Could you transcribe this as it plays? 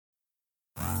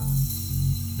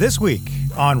This week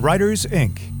on Writers,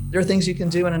 Inc. There are things you can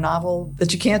do in a novel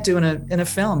that you can't do in a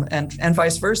film, and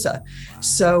vice versa.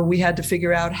 So we had to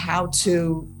figure out how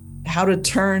to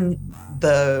turn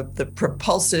the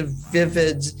propulsive,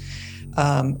 vivid,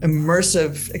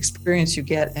 immersive experience you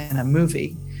get in a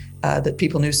movie that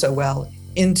people knew so well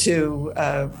into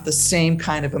the same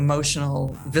kind of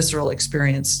emotional, visceral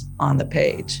experience on the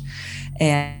page.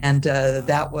 And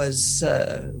that was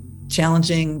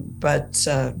challenging, but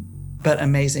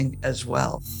amazing as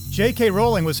well. J.K.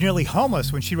 Rowling was nearly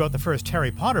homeless when she wrote the first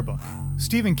Harry Potter book.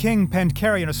 Stephen King penned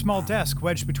Carrie in a small desk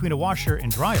wedged between a washer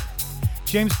and dryer.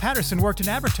 James Patterson worked in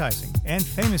advertising and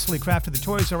famously crafted the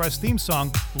Toys R Us theme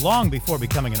song long before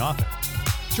becoming an author.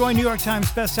 Join New York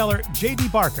Times bestseller J.D.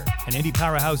 Barker and indie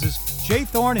powerhouses Jay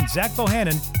Thorne and Zach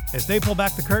Bohannon as they pull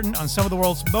back the curtain on some of the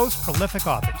world's most prolific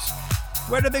authors.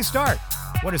 Where did they start?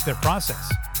 What is their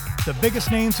process? The biggest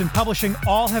names in publishing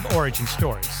all have origin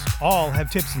stories. All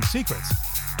have tips and secrets.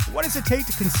 What does it take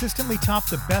to consistently top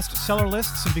the bestseller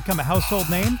lists and become a household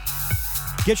name?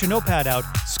 Get your notepad out.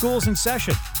 School's in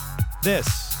session.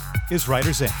 This is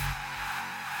Writers Inc.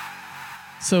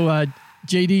 So,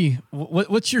 JD,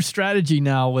 what's your strategy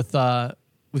now with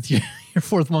your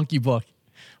fourth Monkey book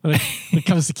when it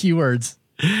comes to keywords?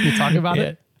 Can you talk about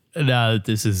it? No,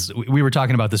 we were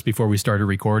talking about this before we started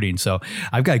recording. So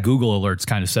I've got Google alerts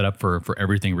kind of set up for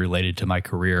everything related to my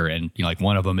career. And, like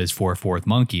one of them is for Fourth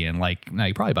Monkey. And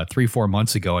probably about 3-4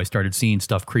 months ago, I started seeing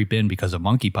stuff creep in because of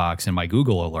monkeypox in my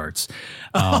Google alerts.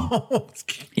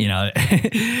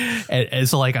 And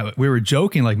so we were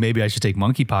joking, maybe I should take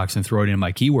monkeypox and throw it in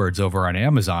my keywords over on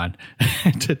Amazon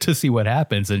to see what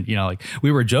happens. And,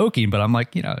 we were joking, but I'm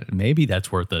like, maybe that's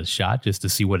worth a shot just to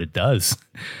see what it does.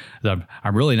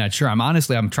 I'm really not sure.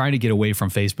 I'm trying to get away from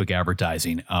Facebook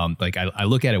advertising. I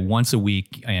look at it once a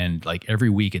week, and every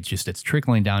week it's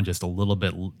trickling down just a little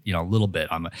bit, a little bit.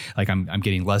 I'm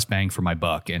getting less bang for my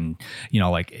buck, and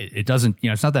it doesn't,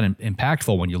 it's not that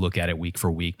impactful when you look at it week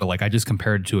for week. But I just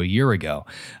compared it to a year ago,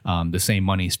 the same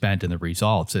money spent and the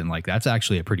results, and that's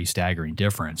actually a pretty staggering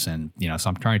difference. And so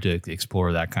I'm trying to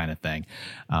explore that kind of thing.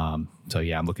 I'm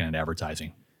looking at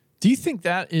advertising. Do you think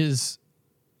that is?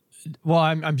 Well,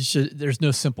 I'm sure there's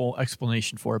no simple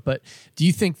explanation for it, but do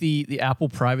you think the Apple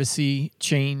privacy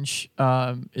change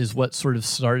is what sort of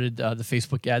started the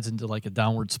Facebook ads into a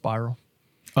downward spiral?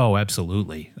 Oh,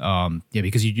 absolutely.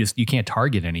 Because you can't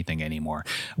target anything anymore.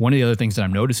 One of the other things that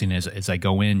I'm noticing is as I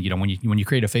go in, when you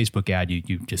create a Facebook ad, you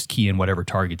just key in whatever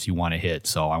targets you want to hit.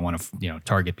 So I want to,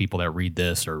 target people that read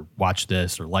this or watch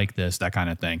this or like this, that kind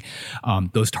of thing.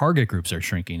 Those target groups are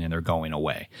shrinking and they're going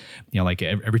away.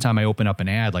 Every time I open up an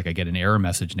ad, I get an error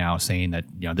message now saying that,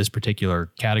 this particular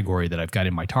category that I've got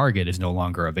in my target is no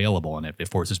longer available, and it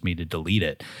forces me to delete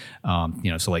it.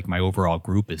 So my overall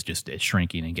group is just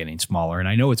shrinking and getting smaller. And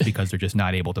I know it's because they're just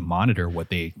not able to monitor what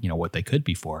they could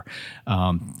be for.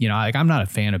 I'm not a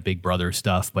fan of Big Brother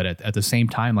stuff, but at the same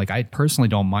time, I personally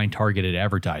don't mind targeted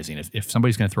advertising. If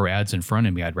somebody's going to throw ads in front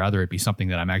of me, I'd rather it be something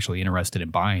that I'm actually interested in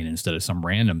buying instead of some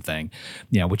random thing,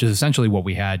 which is essentially what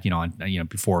we had,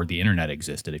 before the internet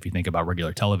existed. If you think about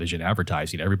regular television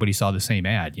advertising, everybody saw the same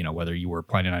ad, whether you were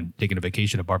planning on taking a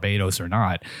vacation to Barbados or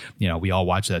not, we all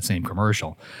watched that same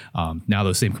commercial. Now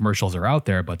those same commercials are out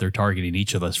there, but they're targeting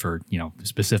each of us for,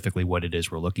 specifically what it is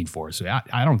we're looking for. So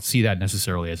I don't see that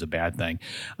necessarily as a bad thing.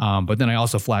 But then I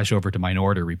also flash over to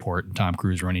Minority Report and Tom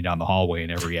Cruise running down the hallway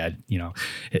in every ad,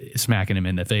 smacking him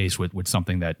in the face with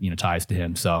something that, ties to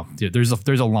him. So there's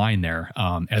a line there.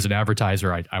 As an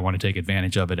advertiser, I want to take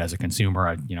advantage of it. As a consumer,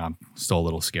 I'm still a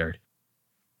little scared.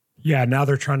 Yeah, now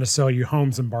they're trying to sell you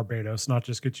homes in Barbados, not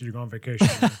just get you to go on vacation.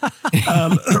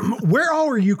 Where all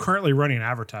are you currently running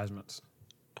advertisements?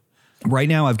 Right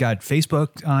now, I've got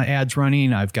Facebook ads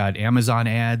running. I've got Amazon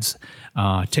ads,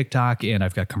 TikTok, and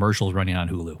I've got commercials running on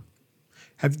Hulu.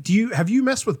 Have you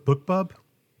messed with BookBub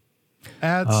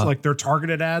ads, their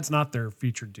targeted ads, not their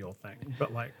featured deal thing,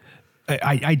 but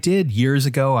I did years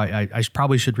ago. I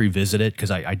probably should revisit it because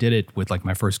I did it with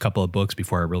my first couple of books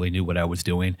before I really knew what I was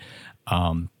doing.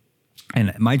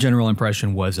 And my general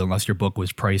impression was, unless your book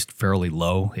was priced fairly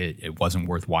low, it wasn't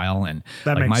worthwhile. And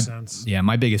that makes sense. Yeah,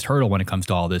 my biggest hurdle when it comes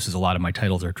to all this is a lot of my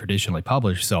titles are traditionally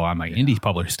published. So on my indie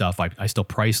published stuff, I still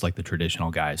price like the traditional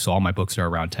guys. So all my books are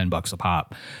around $10 a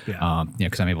pop.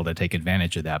 Because I'm able to take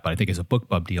advantage of that. But I think as a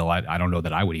BookBub deal, I don't know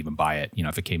that I would even buy it.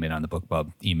 If it came in on the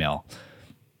BookBub email.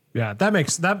 Yeah, that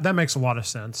makes a lot of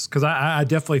sense because I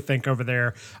definitely think over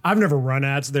there. I've never run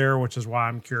ads there, which is why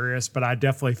I'm curious. But I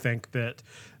definitely think that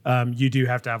you do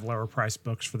have to have lower price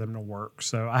books for them to work.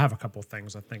 So I have a couple of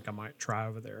things I think I might try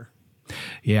over there.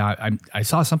 Yeah, I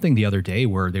saw something the other day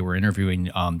where they were interviewing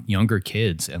younger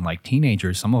kids and like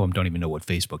teenagers. Some of them don't even know what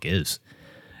Facebook is,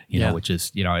 you know, which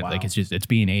is, you know, like it's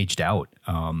being aged out.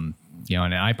 You know,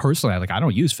 and I personally, I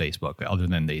don't use Facebook other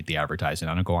than the advertising.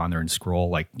 I don't go on there and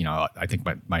scroll. Like, you know, I think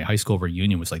my high school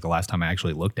reunion was like the last time I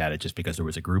actually looked at it, just because there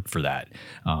was a group for that.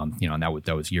 You know, and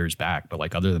that was years back. But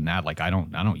like other than that, like I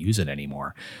don't use it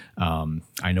anymore.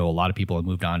 I know a lot of people have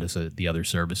moved on to the other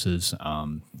services.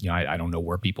 You know, I don't know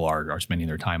where people are spending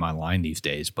their time online these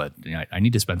days, but you know, I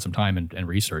need to spend some time and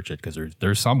research it, because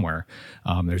there's somewhere.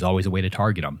 There's always a way to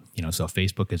target them. You know, so if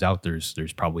Facebook is out,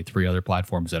 there's probably 3 other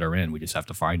platforms that are in. We just have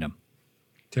to find them.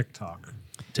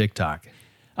 TikTok.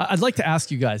 I'd like to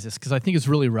ask you guys this because I think it's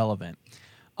really relevant.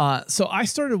 So I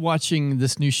started watching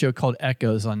this new show called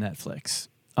Echoes on Netflix.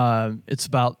 It's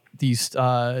about these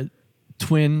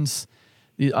twins,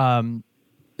 and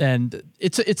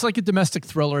it's like a domestic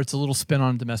thriller. It's a little spin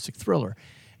on a domestic thriller,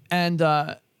 and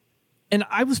I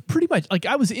was pretty much like,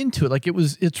 I was into it. Like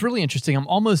it's really interesting. I'm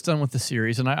almost done with the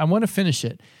series, and I want to finish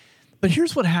it. But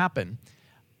here's what happened.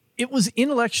 It was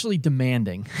intellectually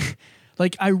demanding.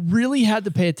 Like I really had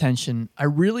to pay attention. I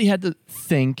really had to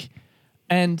think,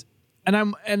 and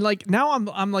I'm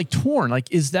like torn.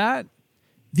 Like, is that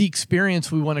the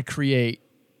experience we want to create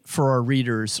for our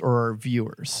readers or our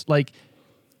viewers? Like,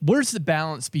 where's the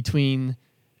balance between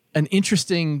an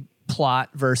interesting plot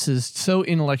versus so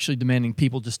intellectually demanding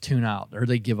people just tune out or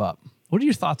they give up? What are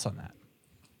your thoughts on that?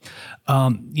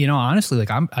 You know, honestly, like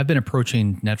I've been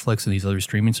approaching Netflix and these other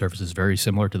streaming services very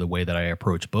similar to the way that I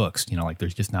approach books. You know, like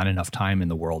there's just not enough time in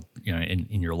the world, you know,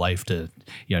 in your life to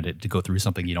go through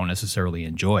something you don't necessarily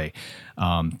enjoy.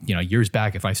 You know, years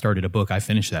back, if I started a book, I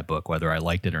finished that book, whether I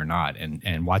liked it or not.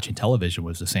 And watching television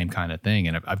was the same kind of thing.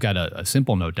 And I've got a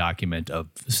simple note document of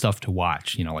stuff to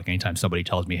watch. You know, like anytime somebody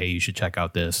tells me, hey, you should check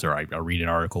out this, or I read an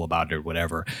article about it or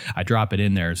whatever, I drop it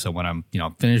in there. So when I'm, you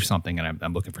know, finished something and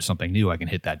I'm looking for something new, I can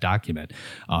hit that document.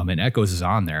 And Echoes is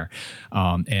on there.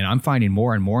 And I'm finding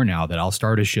more and more now that I'll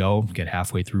start a show, get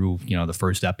halfway through, you know, the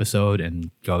first episode and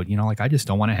go, you know, like I just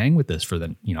don't want to hang with this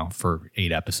for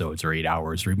 8 episodes or 8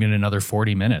 hours or even another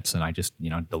 40 minutes. And I just, you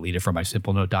know, delete it from my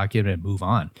simple note document and move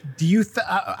on.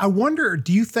 I wonder,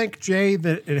 do you think, Jay,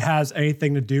 that it has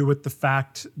anything to do with the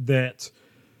fact that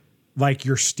like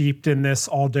you're steeped in this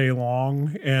all day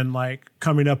long and like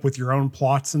coming up with your own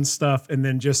plots and stuff, and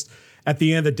then just at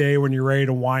the end of the day, when you're ready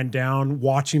to wind down,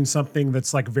 watching something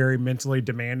that's like very mentally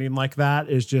demanding like that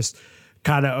is just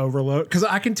kind of overload? Because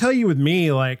I can tell you with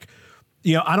me, like,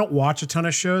 you know, I don't watch a ton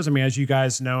of shows. I mean, as you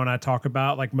guys know, and I talk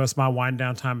about, like, most of my wind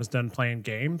down time is done playing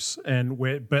games,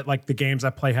 but like the games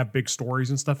I play have big stories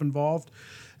and stuff involved.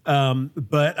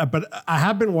 But I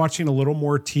have been watching a little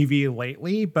more TV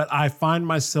lately, but I find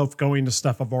myself going to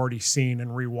stuff I've already seen and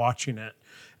rewatching it,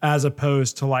 as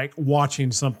opposed to like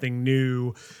watching something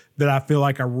new that I feel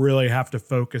like I really have to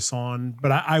focus on.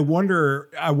 But I wonder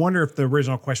if the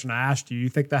original question I asked you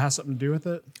think that has something to do with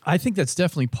it? I think that's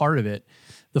definitely part of it.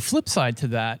 The flip side to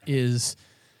that is,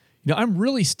 you know, I'm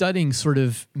really studying sort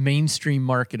of mainstream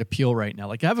market appeal right now.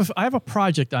 Like I have a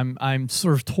project I'm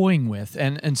sort of toying with,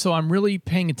 and so I'm really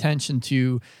paying attention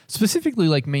to specifically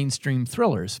like mainstream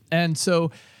thrillers. And so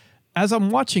as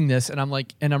I'm watching this and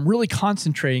I'm really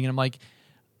concentrating, and I'm like,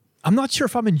 I'm not sure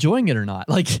if I'm enjoying it or not.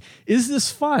 Like, is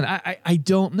this fun? I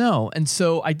don't know. And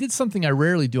so I did something I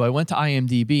rarely do. I went to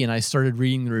IMDb and I started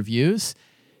reading the reviews,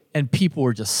 and people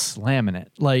were just slamming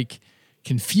it. Like,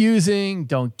 confusing,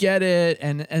 don't get it.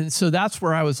 And so that's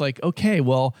where I was like, okay,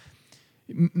 well,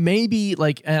 maybe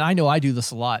like, and I know I do this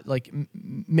a lot, like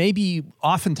maybe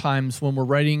oftentimes when we're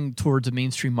writing towards a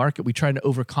mainstream market, we try to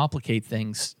overcomplicate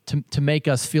things to make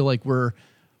us feel like we're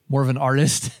more of an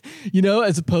artist, you know,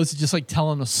 as opposed to just like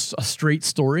telling a straight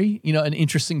story, you know, an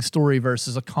interesting story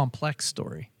versus a complex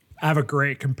story. I have a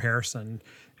great comparison.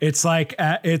 It's like,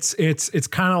 it's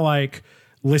kind of like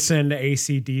listening to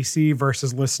AC/DC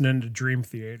versus listening to Dream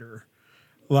Theater.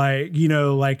 Like, you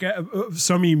know, like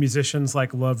so many musicians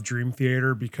like love Dream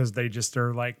Theater because they just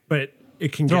are like, but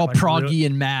it can they're get all like proggy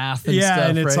and math and stuff,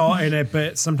 and it's right? all in it,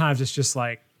 but sometimes it's just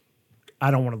like, I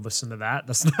don't want to listen to that.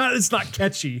 It's not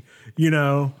catchy, you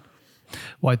know?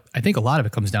 Well, I think a lot of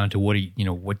it comes down to what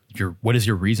is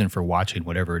your reason for watching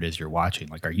whatever it is you're watching?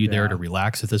 Like, are you there to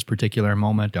relax at this particular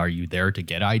moment? Are you there to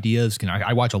get ideas?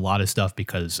 I watch a lot of stuff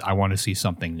because I want to see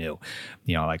something new.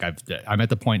 You know, like I'm at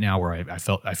the point now where I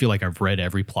feel like I've read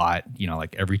every plot, you know,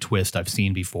 like every twist I've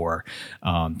seen before,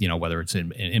 you know, whether it's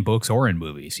in books or in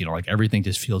movies, you know, like everything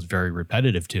just feels very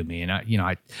repetitive to me. And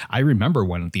I remember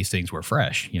when these things were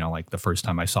fresh, you know, like the first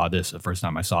time I saw this, the first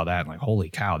time I saw that, and like, holy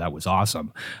cow, that was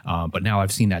awesome. But now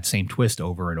I've seen that same twist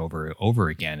over and over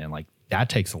again. And like, that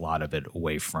takes a lot of it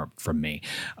away from me.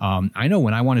 I know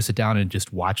when I want to sit down and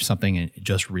just watch something and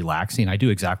just relaxing, I do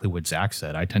exactly what Zach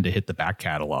said. I tend to hit the back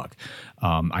catalog.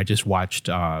 I just watched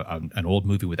an old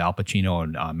movie with Al Pacino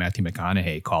and Matthew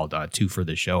McConaughey called Two for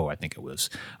the Show. I think it was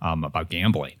about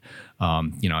gambling.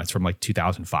 It's from like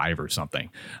 2005 or something.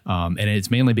 And it's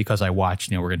mainly because I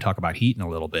watched, we're going to talk about Heat in a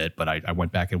little bit, but I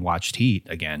went back and watched Heat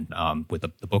again with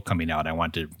the book coming out. I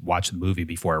wanted to watch the movie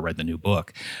before I read the new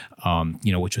book,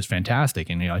 which was fantastic.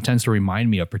 And, it tends to remind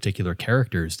me of particular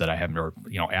characters that I haven't, or,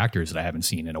 actors that I haven't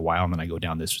seen in a while. And then I go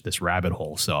down this rabbit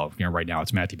hole. So, right now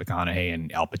it's Matthew McConaughey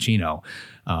and Al Pacino.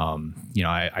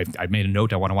 I've made a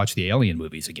note. I want to watch the Alien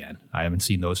movies again. I haven't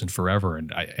seen those in forever.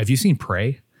 And have you seen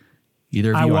Prey?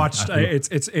 Either of you? I watched.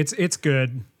 It's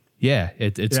good. Yeah,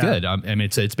 it's good.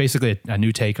 It's basically a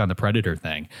new take on the Predator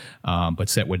thing, but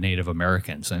set with Native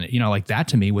Americans. And, like that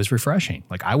to me was refreshing.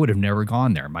 Like I would have never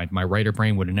gone there. My writer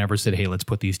brain would have never said, hey, let's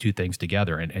put these two things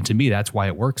together. And to me, that's why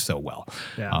it works so well.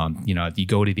 Yeah. If you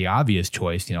go to the obvious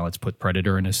choice, let's put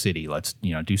Predator in a city. Let's,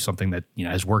 do something that,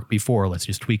 has worked before. Let's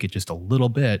just tweak it just a little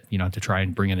bit, to try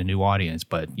and bring in a new audience,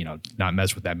 but, not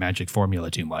mess with that magic formula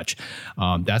too much.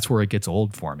 That's where it gets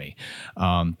old for me.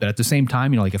 But at the same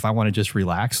time, if I want to just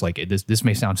relax, like this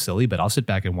may sound silly, but I'll sit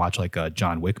back and watch like a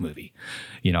John Wick movie,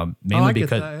 mainly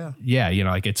because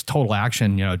like it's total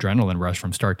action, adrenaline rush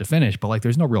from start to finish, but like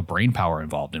there's no real brain power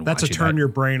involved in that's watching a turn that. Your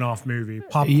brain off movie.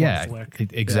 Popcorn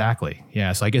flick. Exactly.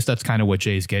 Yeah. So I guess that's kind of what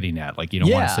Jay's getting at. Like you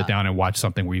don't want to sit down and watch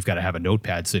something where you've got to have a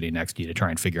notepad sitting next to you to try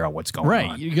and figure out what's going on.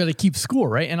 Right. You got to keep score,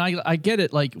 right? And I get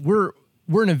it. Like we're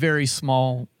in a very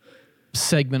small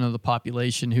segment of the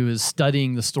population who is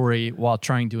studying the story while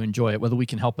trying to enjoy it. Whether we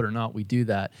can help it or not, we do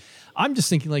that. I'm just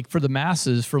thinking like for the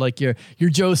masses, for like your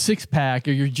Joe Sixpack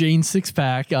or your Jane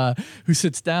Sixpack who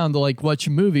sits down to like watch a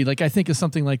movie. Like I think of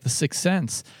something like The Sixth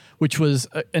Sense, which was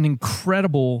an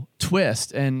incredible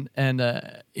twist and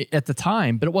at the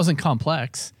time, but it wasn't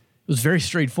complex. It was very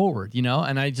straightforward,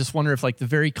 And I just wonder if like the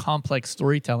very complex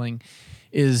storytelling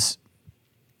is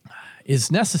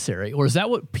necessary, or is that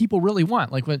what people really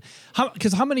want? Like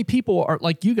because how many people are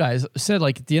like you guys said,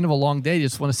 like at the end of a long day, they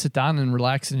just want to sit down and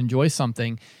relax and enjoy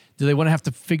something. Do they want to have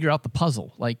to figure out the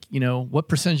puzzle? Like, what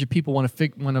percentage of people want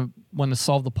to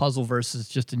solve the puzzle versus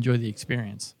just enjoy the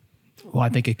experience? Well, I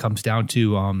think it comes down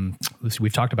to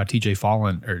we've talked about T.J.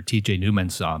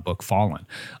 Newman's book Fallen.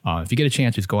 If you get a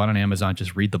chance, just go out on Amazon,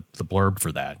 just read the blurb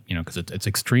for that. Because it's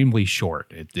extremely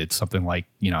short. It's something like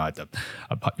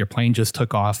your plane just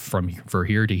took off for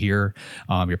here to here.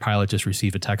 Your pilot just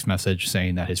received a text message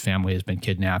saying that his family has been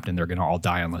kidnapped and they're going to all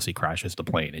die unless he crashes the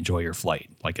plane. Enjoy your flight.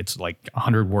 Like it's like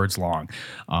 100 words long,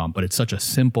 but it's such a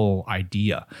simple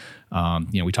idea.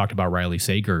 We talked about Riley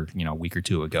Sager, a week or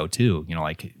two ago too.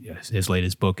 Like his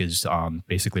latest book is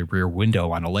basically Rear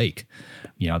Window on a Lake.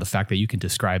 The fact that you can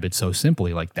describe it so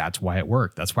simply, like that's why it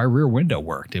worked. That's why Rear Window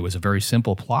worked. It was a very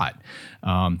simple plot.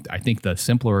 I think the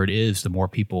simpler it is, the more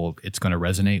people it's going to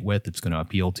resonate with, it's going to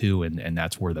appeal to, and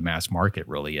that's where the mass market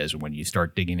really is. When you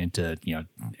start digging into,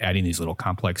 adding these little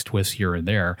complex twists here and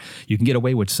there, you can get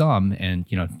away with some, and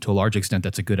to a large extent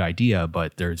that's a good idea.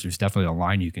 But there's definitely a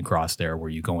line you can cross there where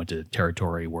you go into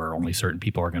territory where only certain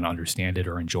people are going to understand it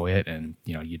or enjoy it, and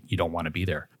you don't want to be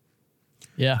there.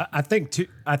 Yeah, I think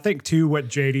too what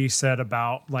JD said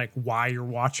about like why you're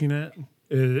watching it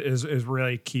is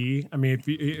really key. I mean, if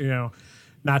you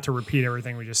not to repeat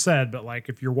everything we just said, but like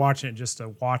if you're watching it just to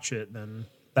watch it, then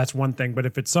that's one thing. But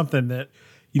if it's something that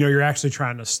you're actually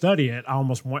trying to study it, I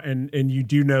almost want, and you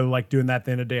do know like doing that at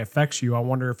the end of the day affects you. I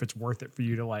wonder if it's worth it for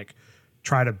you to like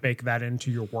try to bake that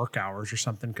into your work hours or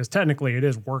something, because technically it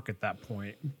is work at that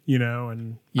point,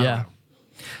 and yeah.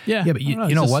 Yeah, but you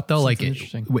know what though? Like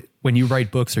when you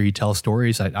write books or you tell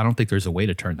stories, I don't think there's a way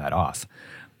to turn that off.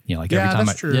 Every time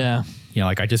that's true. Yeah.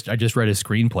 Like I just read a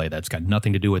screenplay that's got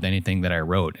nothing to do with anything that I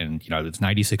wrote. And, it's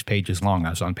 96 pages long. I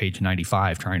was on page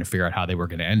 95 trying to figure out how they were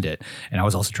going to end it. And I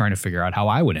was also trying to figure out how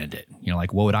I would end it.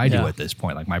 Like what would I do at this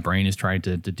point? Like my brain is trying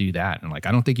to do that. And like,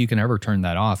 I don't think you can ever turn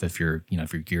that off if you're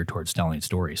geared towards telling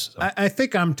stories. So. I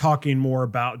think I'm talking more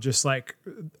about just like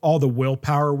all the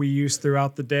willpower we use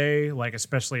throughout the day, like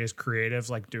especially as creatives,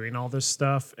 like doing all this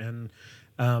stuff. And,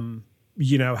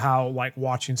 how like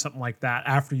watching something like that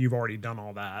after you've already done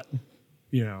all that,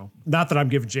 not that I'm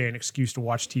giving Jay an excuse to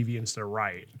watch TV instead of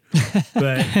write,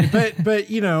 but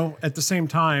at the same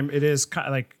time, it is kind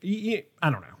of like, I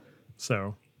don't know.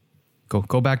 So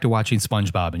go back to watching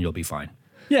SpongeBob and you'll be fine.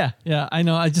 Yeah. I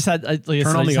know. I just had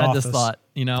this thought,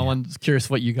 I'm curious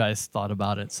what you guys thought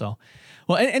about it. So,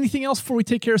 well, anything else before we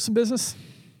take care of some business?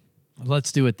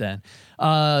 Let's do it then.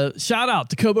 Shout out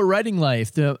to Kobo Writing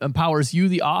Life that empowers you,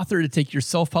 the author, to take your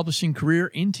self-publishing career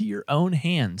into your own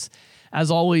hands. As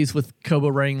always, with Kobo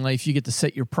Writing Life, you get to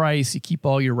set your price, you keep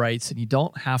all your rights, and you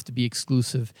don't have to be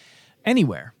exclusive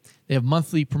anywhere. They have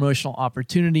monthly promotional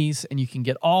opportunities, and you can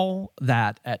get all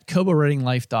that at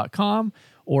kobowritinglife.com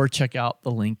or check out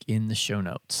the link in the show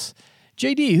notes.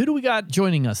 JD, who do we got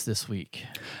joining us this week?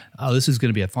 Oh, this is going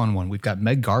to be a fun one. We've got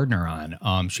Meg Gardner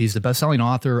on. She's the best-selling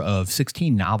author of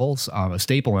 16 novels, a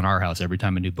staple in our house. Every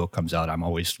time a new book comes out, I'm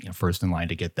always first in line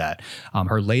to get that.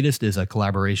 Her latest is a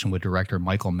collaboration with director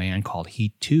Michael Mann called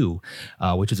Heat 2,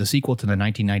 which is a sequel to the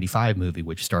 1995 movie,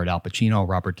 which starred Al Pacino,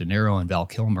 Robert De Niro, and Val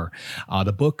Kilmer.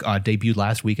 The book debuted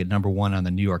last week at #1 on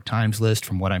the New York Times list.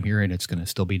 From what I'm hearing, it's going to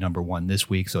still be #1 this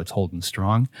week, so it's holding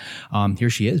strong. Here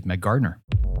she is, Meg Gardner.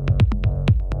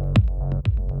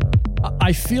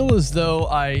 I feel as though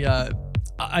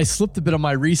I slipped a bit on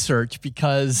my research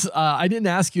because I didn't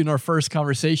ask you in our first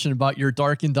conversation about your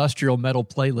dark industrial metal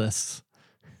playlists.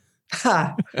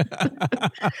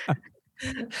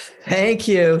 Thank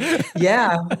you.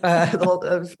 Yeah.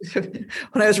 When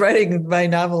I was writing my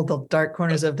novel, The Dark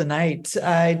Corners of the Night,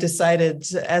 I decided,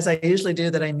 as I usually do,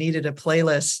 that I needed a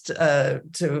playlist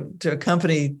to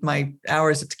accompany my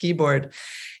hours at the keyboard,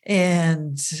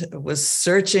 and was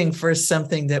searching for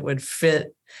something that would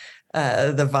fit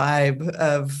the vibe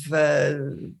of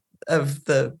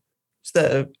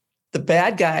the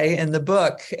bad guy in the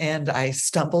book. And I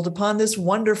stumbled upon this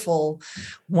wonderful,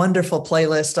 wonderful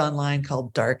playlist online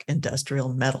called Dark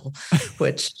Industrial Metal,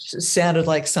 which sounded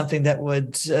like something that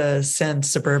would send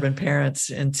suburban parents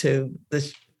into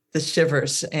the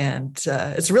shivers. And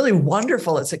it's really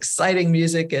wonderful. It's exciting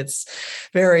music. It's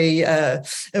very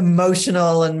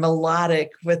emotional and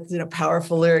melodic with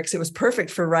powerful lyrics. It was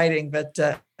perfect for writing, but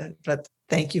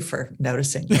thank you for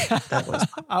noticing. That was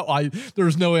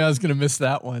there's no way I was going to miss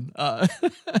that one.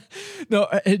 No,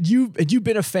 had you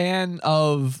been a fan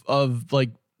of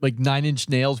like Nine Inch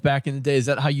Nails back in the day? Is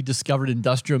that how you discovered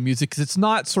industrial music? Because it's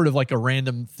not sort of like a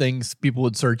random thing people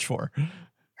would search for.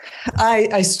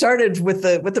 I started with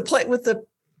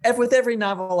every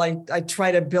novel. I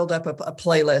try to build up a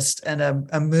playlist and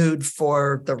a mood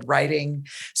for the writing.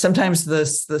 Sometimes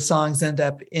the songs end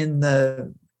up in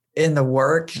the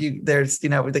work. There's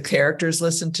the characters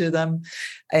listen to them.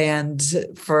 And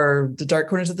for The Dark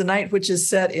Corners of the Night, which is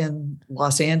set in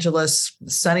Los Angeles,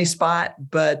 sunny spot,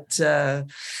 but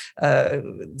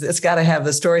it's got to have,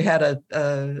 the story had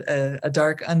a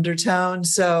dark undertone.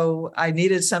 So I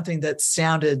needed something that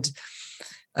sounded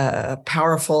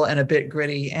powerful and a bit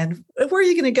gritty. And where are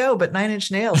you going to go but Nine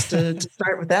Inch Nails to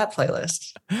start with that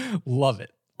playlist? Love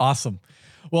it. Awesome.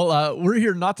 Well, we're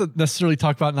here not to necessarily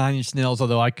talk about Nine Inch Nails,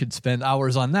 although I could spend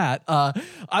hours on that.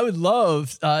 I would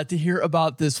love to hear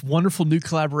about this wonderful new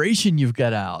collaboration you've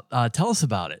got out. Tell us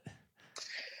about it.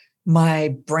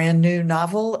 My brand new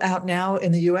novel out now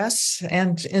in the US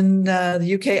and in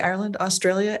the UK, Ireland,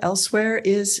 Australia, elsewhere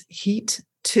is Heat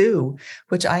 2,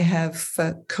 which I have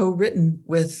co-written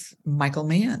with Michael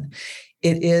Mann.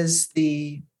 It is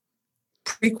the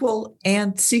prequel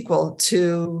and sequel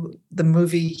to the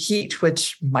movie Heat,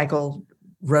 which Michael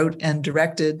wrote and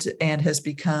directed and has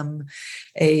become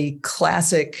a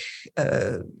classic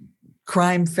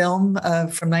crime film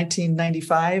from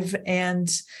 1995.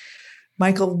 And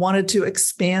Michael wanted to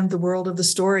expand the world of the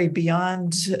story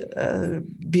beyond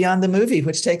the movie,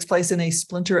 which takes place in a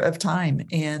splinter of time.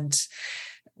 And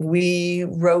we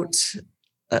wrote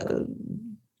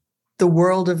the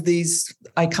world of these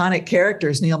iconic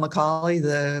characters: Neil McCauley,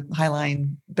 the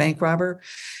Highline bank robber,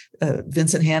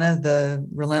 Vincent Hanna, the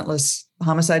relentless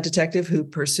homicide detective who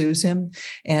pursues him,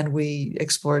 and we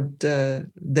explored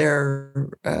their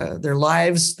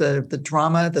lives, the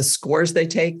drama, the scores they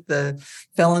take, the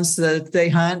felons that they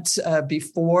hunt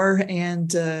before,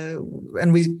 and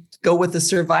we go with the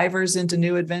survivors into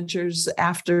new adventures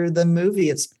after the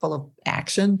movie. It's full of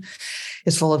action.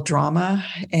 It's full of drama.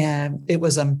 And it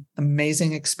was an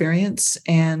amazing experience.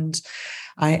 And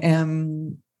I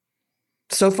am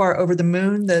so far over the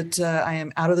moon that I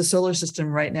am out of the solar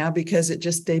system right now because it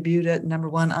just debuted at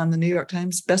 #1 on the New York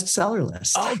Times bestseller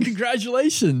list. Oh,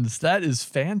 congratulations. That is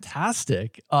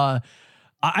fantastic. I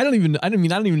don't even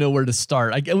know where to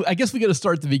start. I guess we got to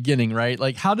start at the beginning, right?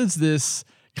 Like, how does this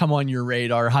come on your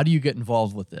radar? How do you get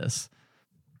involved with this?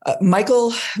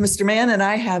 Michael, Mr. Mann, and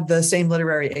I have the same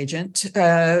literary agent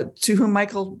to whom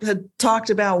Michael had talked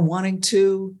about wanting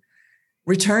to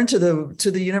return to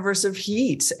the universe of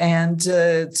Heat and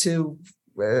to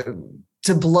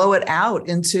blow it out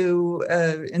into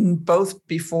in both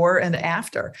before and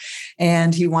after.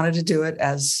 And he wanted to do it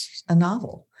as a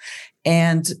novel.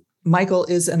 And Michael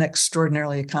is an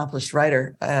extraordinarily accomplished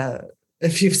writer.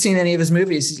 If you've seen any of his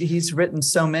movies, he's written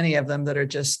so many of them that are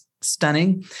just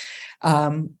stunning.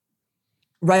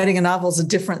 Writing a novel is a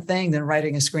different thing than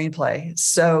writing a screenplay.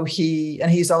 So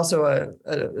he's also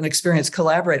an experienced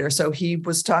collaborator. So he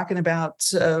was talking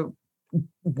about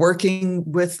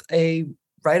working with a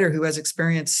writer who has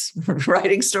experience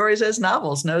writing stories as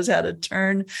novels, knows how to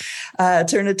turn a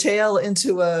tale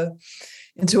into a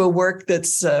work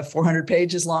that's 400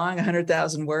 pages long,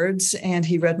 100,000 words. And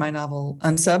he read my novel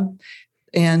Unsub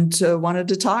and wanted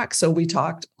to talk. So we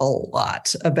talked a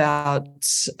lot about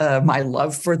my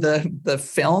love for the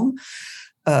film,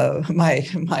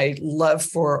 my love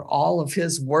for all of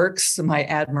his works, my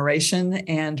admiration,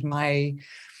 and my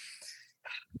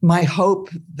hope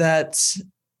that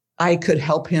I could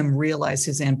help him realize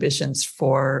his ambitions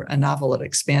for a novel that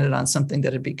expanded on something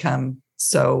that had become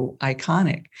so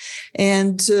iconic.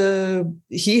 And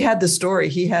he had the story.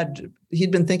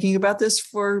 He'd been thinking about this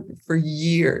for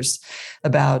years,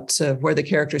 about where the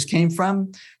characters came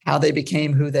from, how they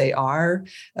became who they are,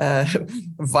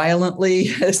 violently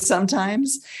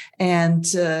sometimes, and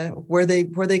where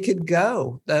they could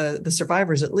go, the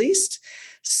survivors at least.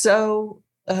 So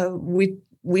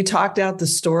we talked out the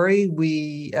story.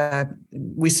 We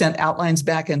sent outlines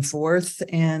back and forth,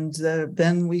 and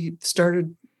then we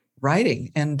started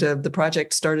writing. And the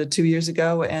project started 2 years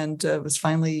ago and was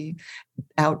finally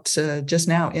out just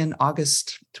now in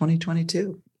August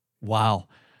 2022. Wow.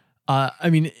 I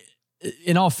mean,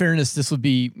 in all fairness,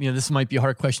 this might be a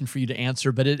hard question for you to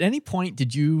answer, but at any point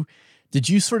did you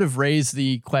sort of raise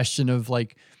the question of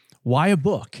like, why a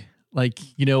book? Like,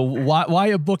 why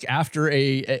a book after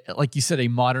like you said, a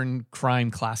modern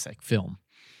crime classic film?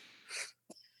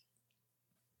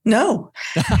 No,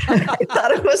 I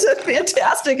thought it was a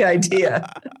fantastic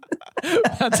idea.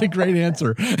 That's a great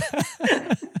answer.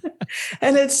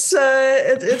 And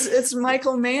it's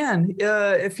Michael Mann.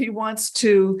 If he wants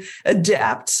to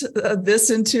adapt this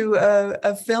into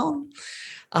a film,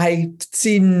 I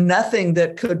see nothing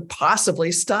that could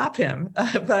possibly stop him.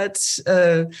 But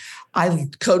I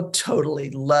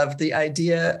totally loved the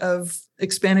idea of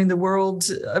expanding the world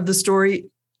of the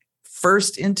story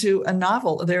first into a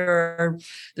novel. There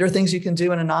are things you can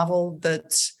do in a novel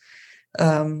that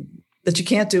you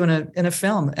can't do in a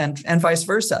film, and vice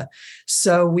versa.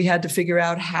 So we had to figure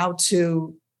out how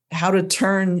to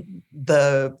turn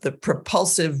the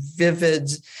propulsive, vivid,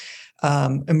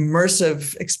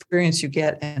 immersive experience you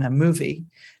get in a movie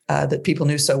that people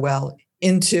knew so well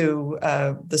into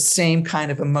the same kind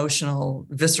of emotional,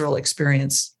 visceral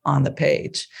experience on the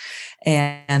page.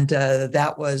 And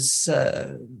that was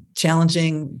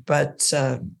challenging, but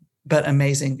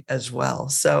amazing as well.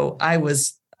 So I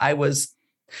was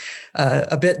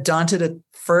a bit daunted at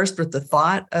first with the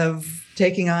thought of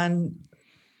taking on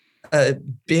a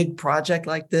big project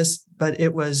like this, but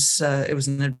it was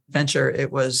an adventure.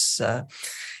 It was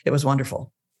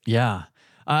wonderful. Yeah,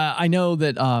 I know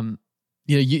that.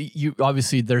 You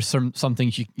obviously there's some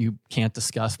things you can't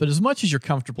discuss, but as much as you're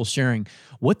comfortable sharing,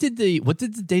 what did the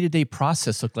day-to-day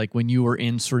process look like when you were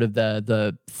in sort of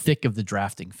the thick of the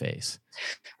drafting phase?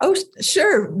 Oh,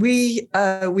 sure. We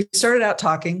started out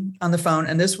talking on the phone,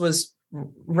 and this was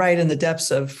right in the depths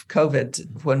of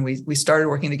COVID when we started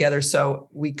working together, so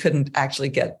we couldn't actually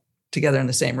get together in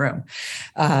the same room.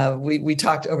 We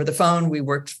talked over the phone. We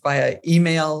worked via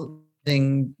email,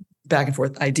 back and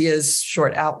forth ideas,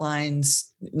 short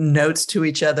outlines, notes to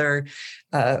each other,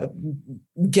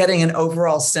 getting an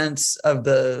overall sense of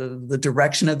the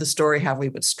direction of the story, how we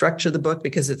would structure the book,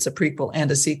 because it's a prequel and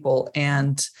a sequel,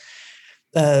 and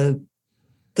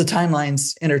the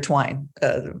timelines intertwine.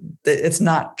 It's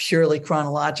not purely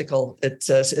chronological.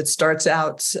 It starts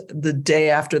out the day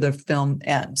after the film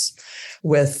ends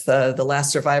with the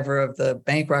last survivor of the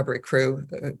bank robbery crew,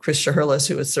 Chris Shiherlis,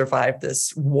 who has survived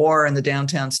this war in the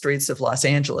downtown streets of Los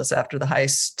Angeles after the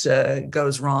heist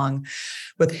goes wrong,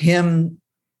 with him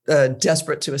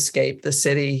desperate to escape the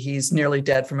city. He's nearly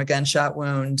dead from a gunshot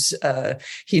wound.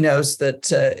 He knows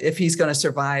that if he's going to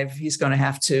survive, he's going to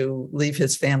have to leave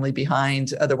his family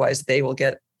behind. Otherwise, they will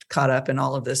get caught up in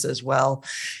all of this as well.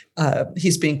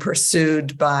 He's being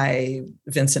pursued by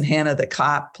Vincent Hanna, the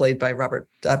cop, played by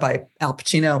by Al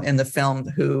Pacino in the film,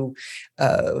 who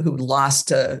lost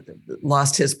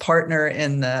his partner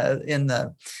in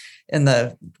the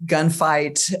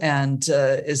gunfight and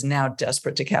is now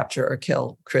desperate to capture or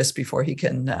kill Chris before he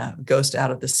can ghost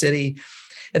out of the city.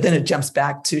 And then it jumps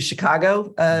back to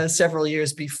Chicago several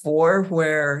years before,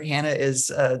 where Hannah is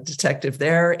a detective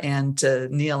there, and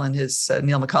Neil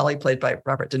McCauley, played by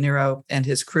Robert De Niro, and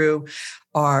his crew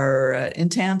are in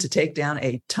town to take down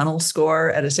a tunnel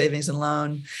score at a savings and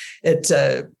loan.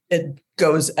 It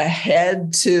goes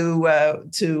ahead to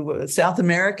South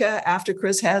America after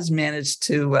Chris has managed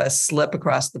to slip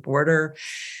across the border.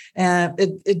 And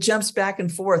it jumps back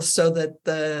and forth so that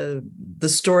the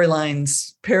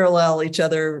storylines parallel each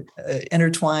other,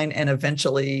 intertwine, and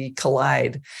eventually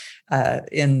collide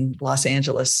in Los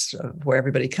Angeles, where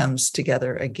everybody comes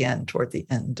together again toward the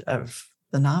end of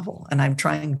the novel. And I'm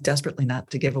trying desperately not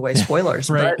to give away spoilers,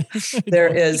 right. But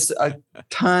there is a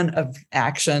ton of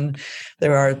action.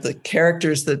 There are the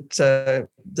characters that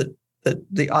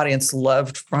the audience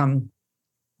loved from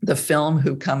the film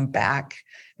who come back.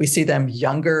 We see them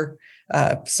younger,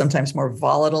 sometimes more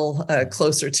volatile,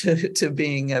 closer to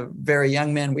being very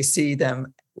young men. We see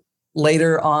them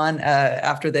later on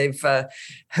after they've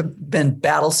have been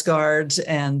battle scarred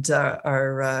and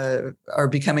are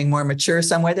becoming more mature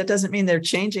some way. That doesn't mean they're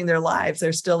changing their lives.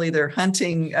 They're still either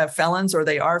hunting felons, or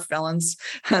they are felons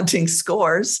hunting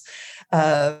scores.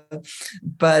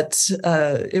 But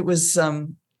it was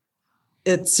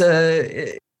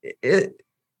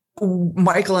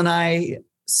Michael and I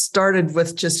started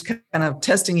with just kind of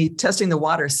testing the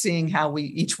water, seeing how we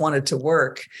each wanted to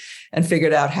work, and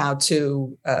figured out how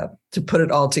to put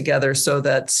it all together so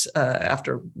that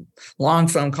after long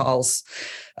phone calls,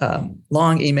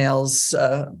 long emails,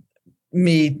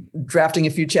 me drafting a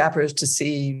few chapters to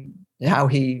see how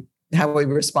he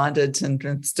responded, and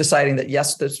deciding that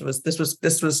yes, this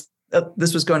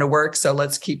was going to work. So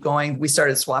let's keep going. We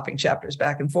started swapping chapters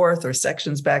back and forth, or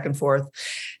sections back and forth,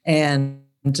 and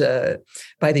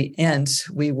by the end,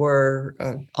 we were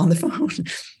on the phone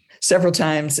several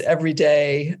times every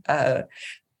day,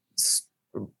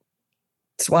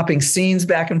 swapping scenes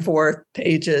back and forth,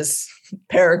 pages,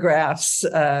 paragraphs,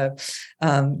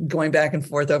 going back and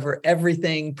forth over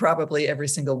everything. Probably every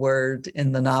single word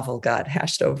in the novel got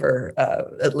hashed over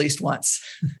at least once.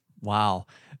 Wow.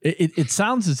 It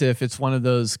sounds as if it's one of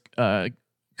those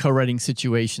co-writing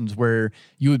situations where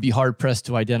you would be hard pressed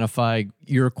to identify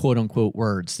your quote unquote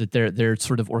words, that they're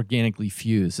sort of organically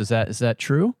fused. Is that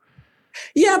true?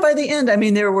 Yeah, by the end, I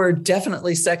mean, there were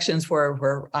definitely sections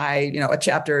where I, a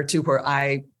chapter or two where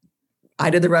I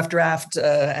did the rough draft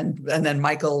and then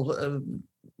Michael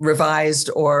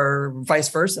revised, or vice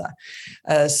versa.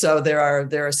 So there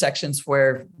are sections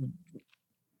where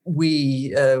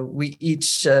we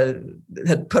each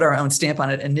had put our own stamp on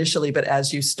it initially, but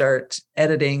as you start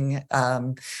editing,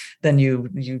 then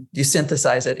you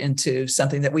synthesize it into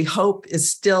something that we hope is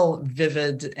still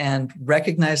vivid and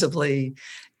recognizably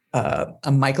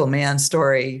a Michael Mann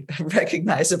story.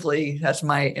 Recognizably has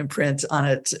my imprint on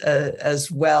it as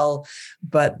well.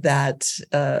 But that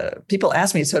people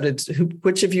ask me,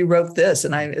 which of you wrote this?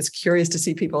 And it's curious to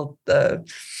see people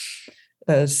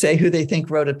say who they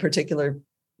think wrote a particular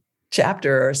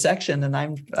chapter or section, and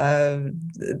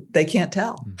they can't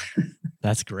tell.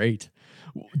 That's great.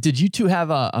 Did you two have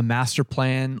a master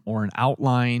plan or an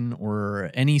outline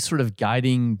or any sort of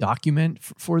guiding document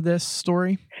for this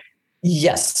story?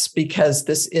 Yes, because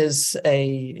this is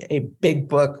a big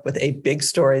book with a big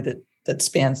story that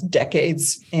spans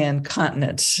decades and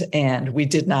continents, and we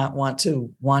did not want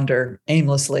to wander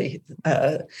aimlessly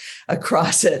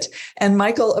across it. And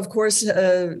Michael, of course,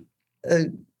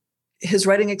 his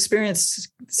writing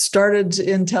experience started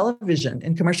in television,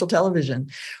 in commercial television,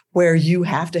 where you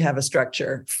have to have a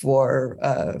structure for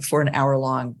an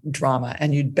hour-long drama,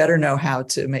 and you'd better know how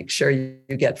to make sure you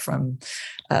get from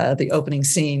the opening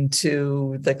scene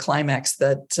to the climax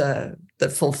that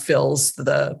fulfills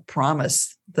the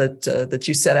promise that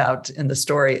you set out in the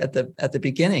story at the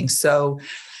beginning. So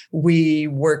we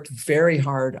worked very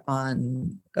hard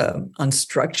on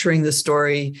structuring the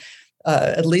story.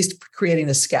 At least creating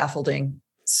the scaffolding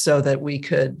so that we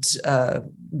could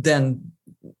then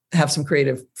have some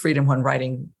creative freedom when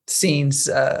writing scenes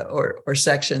or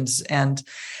sections. And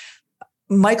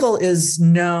Michael is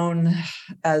known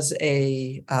as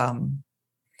a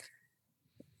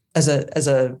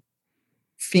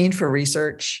fiend for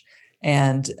research,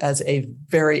 and as a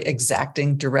very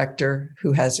exacting director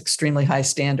who has extremely high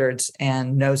standards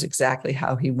and knows exactly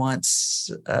how he wants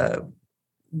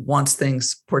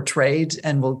things portrayed,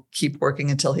 and will keep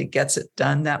working until he gets it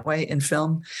done that way in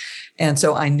film. And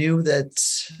so I knew that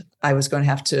I was going to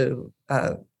have to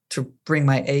bring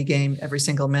my A game every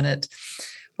single minute.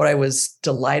 What I was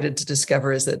delighted to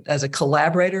discover is that as a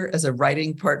collaborator, as a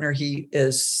writing partner, he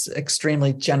is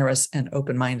extremely generous and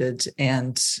open-minded.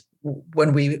 And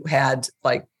when we had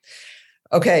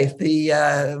okay, the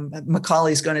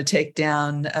Macaulay's going to take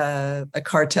down a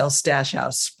cartel stash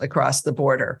house across the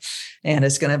border, and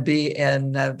it's going to be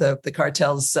in the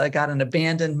cartel's got an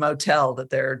abandoned motel that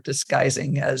they're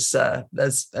disguising as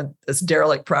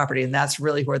derelict property, and that's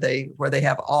really where they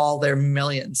have all their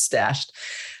millions stashed.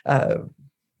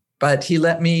 But he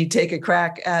let me take a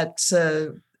crack at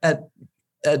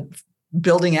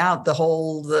building out the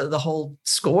whole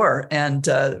score, and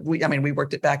we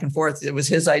worked it back and forth. It was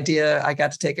his idea. I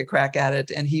got to take a crack at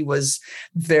it, and he was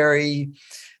very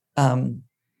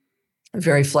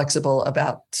very flexible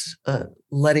about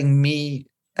letting me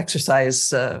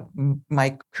exercise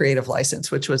my creative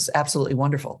license, which was absolutely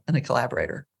wonderful, and a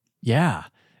collaborator. Yeah.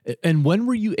 And when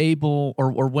were you able,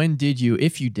 or when did you,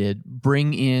 if you did,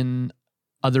 bring in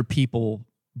other people,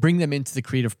 bring them into the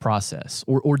creative process?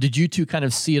 Or did you two kind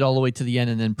of see it all the way to the end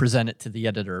and then present it to the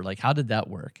editor? Like, how did that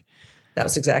work? That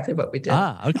was exactly what we did.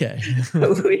 Okay.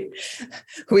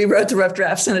 we wrote the rough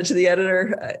draft, sent it to the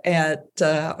editor at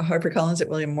HarperCollins at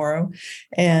William Morrow,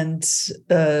 and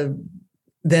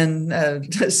then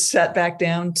sat back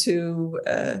down to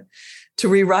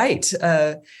rewrite.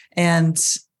 And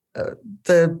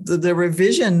the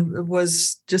revision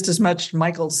was just as much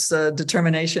Michael's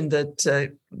determination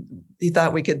that he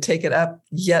thought we could take it up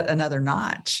yet another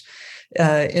notch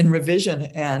in revision,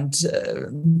 and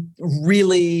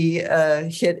really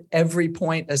hit every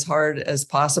point as hard as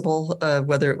possible,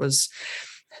 whether it was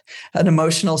an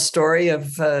emotional story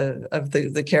of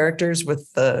the characters with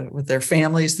their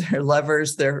families, their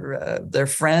lovers, their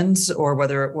friends, or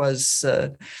whether it was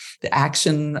the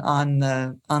action on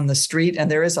the street. And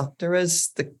there is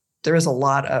a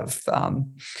lot of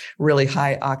really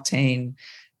high octane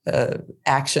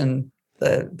action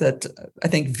that I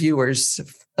think viewers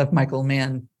of Michael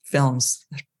Mann films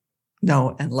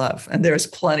know and love, and there's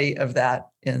plenty of that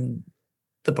in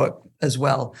the book as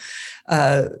well.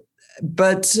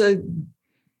 But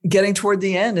getting toward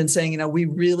the end and saying, we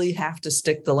really have to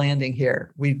stick the landing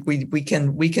here. We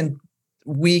can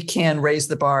raise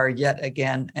the bar yet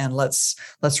again, and let's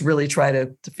really try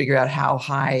to figure out how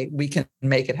high we can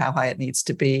make it, how high it needs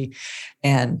to be,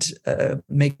 and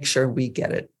make sure we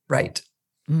get it right.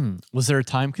 Was there a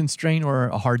time constraint or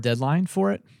a hard deadline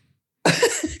for it?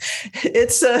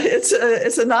 It's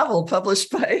a novel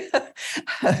published by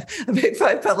a Big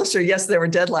Five publisher. Yes, there were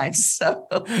deadlines. So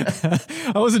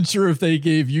I wasn't sure if they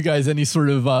gave you guys any sort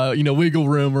of wiggle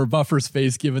room or buffer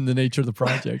space given the nature of the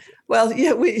project. Well,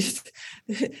 yeah,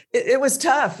 it was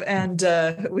tough, and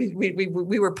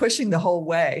we were pushing the whole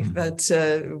way, but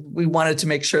we wanted to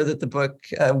make sure that the book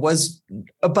was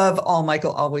above all.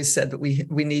 Michael always said that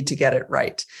we need to get it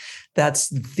right. That's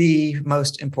the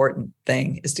most important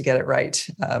thing, is to get it right.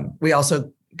 We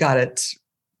also got it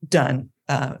done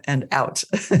and out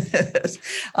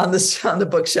on the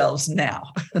bookshelves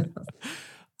now.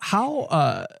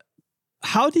 How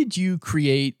did you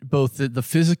create both the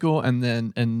physical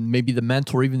and maybe the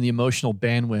mental or even the emotional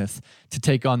bandwidth to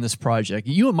take on this project?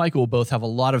 You and Michael both have a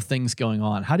lot of things going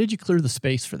on. How did you clear the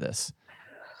space for this?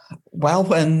 Well,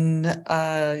 when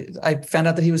I found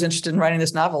out that he was interested in writing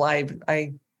this novel,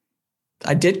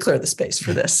 I did clear the space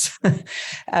for this.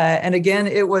 And again,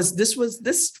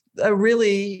 this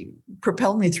really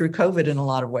propelled me through COVID in a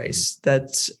lot of ways,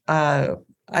 that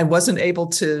I wasn't able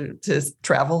to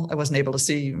travel. I wasn't able to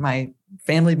see my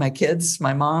family, my kids,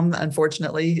 my mom,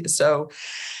 unfortunately. So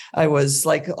I was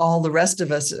like all the rest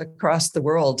of us across the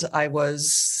world. I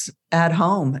was at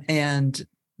home, and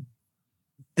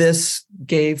this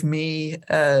gave me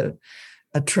a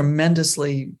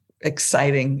tremendously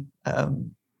exciting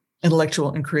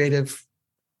intellectual and creative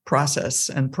process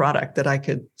and product that I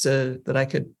could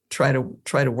try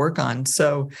to work on.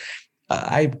 So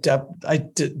I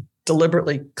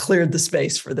deliberately cleared the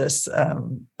space for this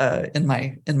in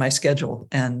my schedule,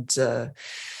 and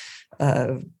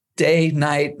day,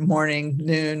 night, morning,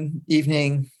 noon,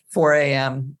 evening, 4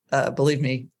 a.m. Believe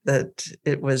me, that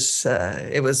it was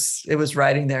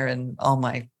riding there in all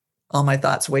my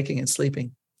thoughts, waking and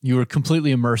sleeping. You were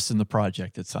completely immersed in the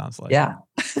project, it sounds like. Yeah.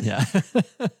 Yeah.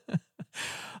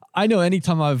 I know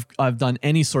anytime I've done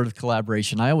any sort of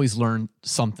collaboration, I always learn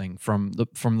something from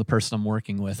the person I'm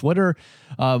working with.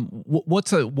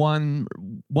 What's one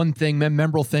thing,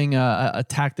 memorable thing, a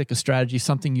tactic, a strategy,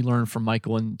 something you learned from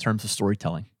Michael in terms of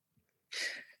storytelling?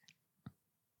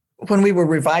 When we were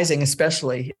revising,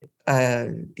 especially,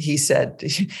 he said,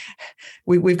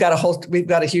 "We've got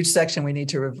a huge section we need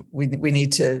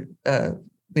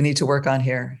to work on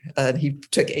here." He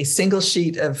took a single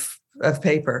sheet of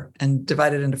paper and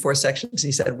divided it into 4 sections.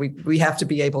 He said, "We have to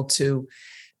be able to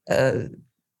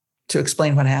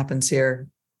explain what happens here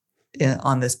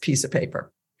on this piece of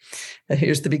paper."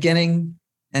 Here's the beginning,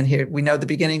 and here we know the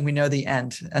beginning, we know the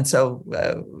end, and so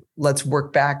let's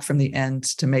work back from the end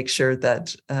to make sure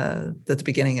that that the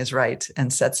beginning is right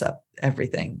and sets up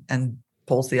everything and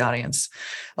pulls the audience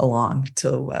along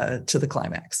to the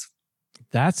climax.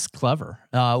 That's clever.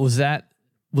 Was that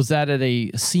at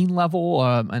a scene level,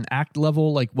 an act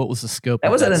level? Like, what was the scope?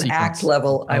 That was at an sequence? act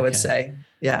level, I would Okay. say.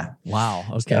 Yeah. Wow.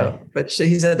 Okay. So, but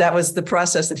he said that was the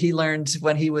process that he learned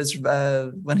when he was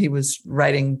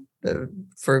writing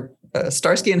for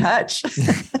Starsky and Hutch.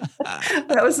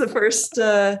 That was the first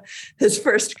his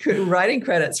first writing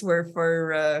credits were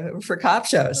for cop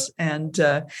shows, and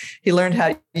he learned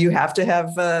how you have to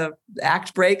have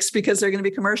act breaks because there are going to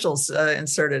be commercials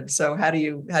inserted. So how do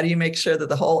you make sure that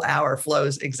the whole hour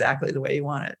flows exactly the way you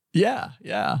want it? Yeah.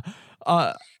 Yeah.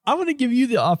 I want to give you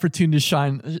the opportunity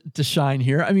to shine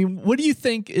here. I mean, what do you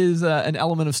think is an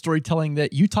element of storytelling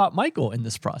that you taught Michael in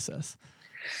this process?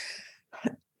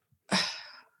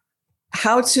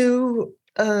 How to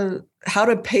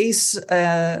pace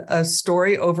a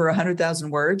story over 100,000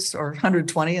 words, or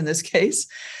 120 in this case.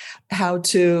 How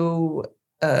to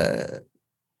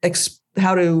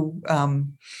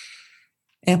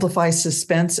amplify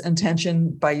suspense and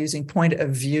tension by using point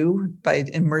of view, by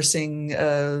immersing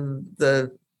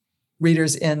the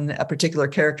readers in a particular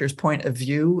character's point of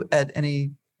view at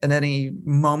any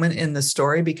moment in the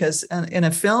story. Because in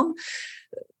a film,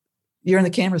 you're in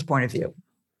the camera's point of view.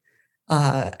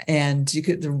 And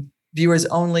the viewers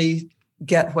only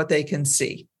get what they can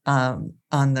see through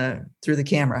the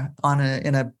camera.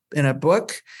 In a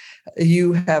book,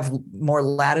 you have more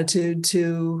latitude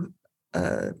to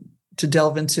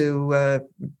delve into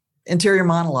interior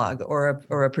monologue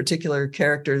or a particular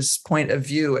character's point of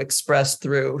view expressed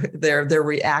through their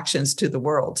reactions to the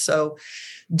world. So,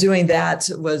 doing that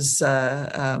was,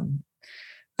 I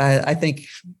think,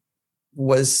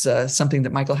 was something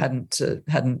that Michael hadn't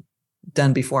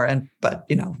done before, but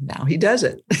now he does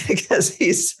it because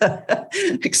he's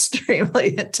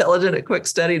extremely intelligent, a quick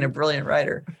study, and a brilliant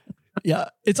writer. Yeah,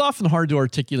 it's often hard to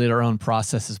articulate our own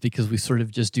processes because we sort of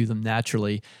just do them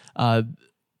naturally.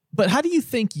 But how do you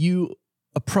think you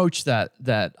approach that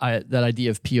idea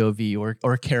of POV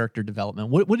or character development?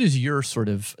 What is your sort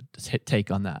of take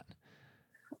on that?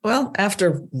 Well,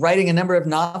 after writing a number of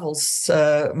novels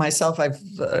myself,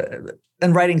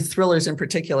 and writing thrillers in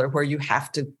particular, where you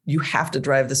have to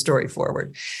drive the story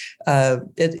forward.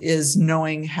 It is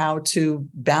knowing how to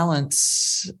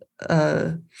balance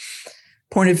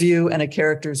point of view and a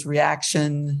character's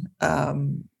reaction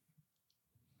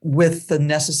with the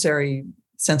necessary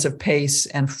sense of pace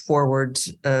and forward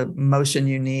motion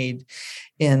you need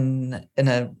in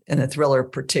a thriller,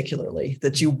 particularly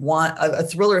that you want. A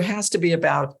thriller has to be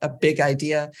about a big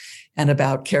idea and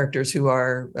about characters who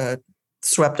are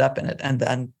swept up in it and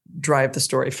then drive the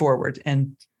story forward.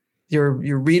 And your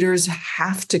readers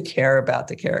have to care about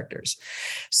the characters.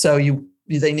 So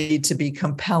they need to be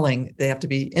compelling. They have to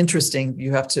be interesting.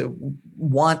 You have to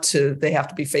they have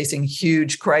to be facing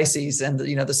huge crises, and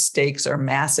the stakes are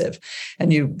massive.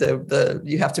 And you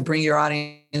have to bring your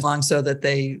audience along so that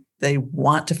they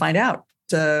want to find out.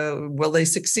 Will they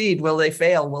succeed? Will they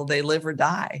fail? Will they live or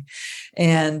die?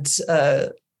 And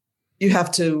you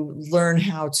have to learn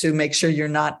how to make sure you're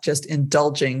not just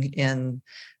indulging in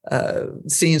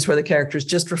scenes where the characters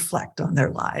just reflect on their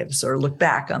lives or look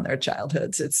back on their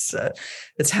childhoods.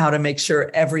 It's how to make sure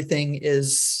everything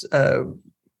is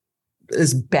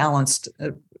balanced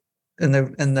in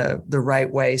the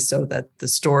right way, so that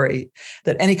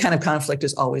that any kind of conflict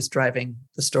is always driving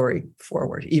the story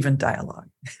forward, even dialogue.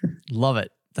 Love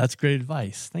it. That's great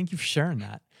advice. Thank you for sharing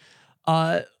that.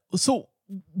 So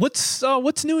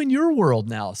what's new in your world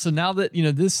now? So now that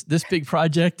this big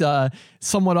project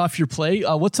somewhat off your plate,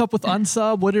 what's up with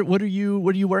Unsub? What are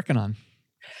you working on?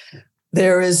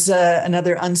 There is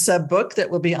another Unsub book that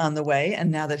will be on the way, and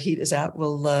now that Heat is out,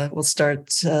 we'll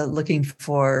start looking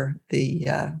for the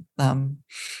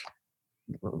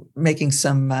making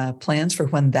some plans for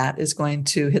when that is going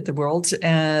to hit the world.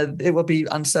 It will be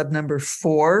Unsub number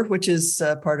 4, which is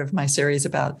part of my series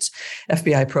about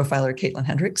FBI profiler Caitlin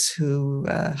Hendricks, who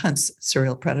hunts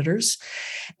serial predators.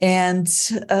 And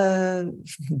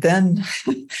then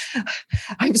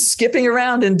I'm skipping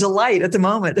around in delight at the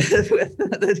moment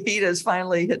that Heat has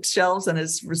finally hit shelves and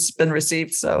has been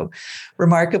received so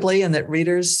remarkably, and that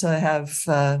readers have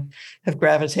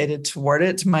gravitated toward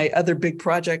it. My other big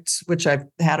project, which I've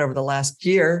had over the last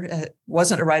year,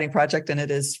 wasn't a writing project,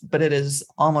 but it is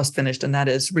almost finished, and that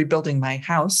is rebuilding my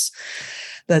house.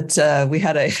 That we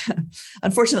had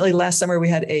unfortunately last summer we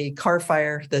had a car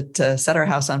fire that set our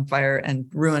house on fire and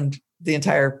ruined the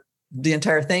entire the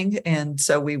entire thing. And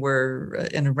so we were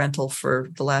in a rental for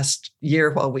the last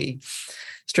year while we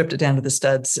stripped it down to the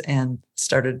studs and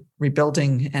started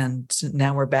rebuilding. And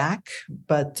now we're back,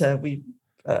 but we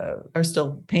are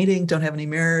still painting, don't have any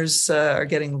mirrors, are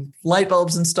getting light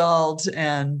bulbs installed.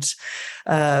 And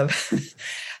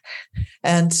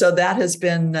and so that's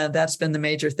been the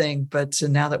major thing. But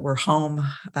now that we're home,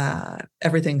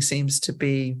 everything seems to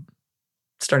be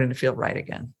starting to feel right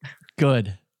again.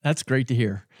 Good. That's great to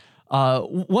hear.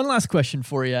 One last question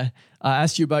for you. I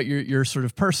asked you about your sort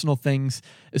of personal things.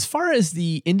 As far as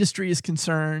the industry is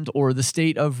concerned, or the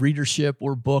state of readership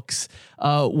or books,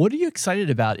 what are you excited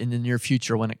about in the near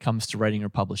future when it comes to writing or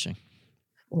publishing?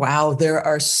 Wow, there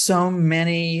are so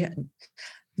many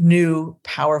new,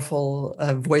 powerful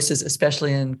voices,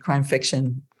 especially in crime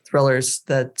fiction thrillers,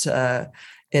 that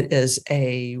it is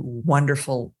a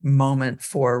wonderful moment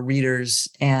for readers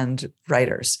and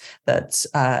writers.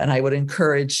 And I would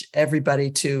encourage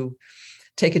everybody to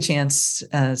take a chance,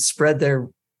 spread their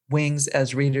wings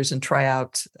as readers, and try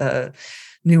out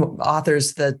new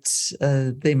authors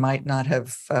that they might not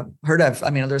have heard of. I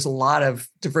mean, there's a lot of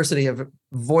diversity of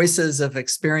voices, of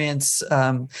experience.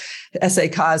 S.A.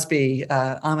 Cosby,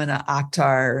 Amina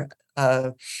Akhtar,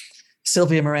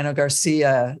 Sylvia Moreno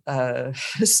Garcia,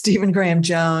 Stephen Graham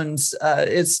Jones.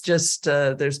 It's just,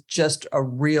 there's just a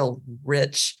real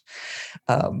rich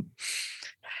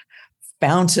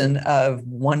fountain of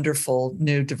wonderful,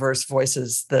 new, diverse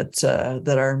voices that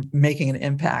are making an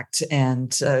impact.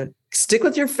 And stick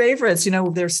with your favorites.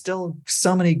 There's still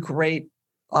so many great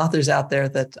authors out there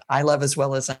that I love, as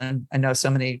well as I know so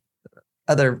many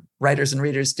other writers and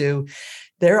readers do.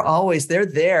 They're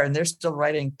there, and they're still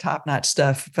writing top-notch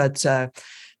stuff. But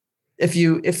if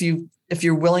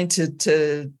you're willing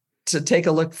to take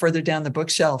a look further down the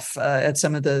bookshelf at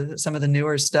some of the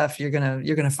newer stuff, you're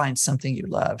gonna find something you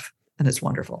love, and it's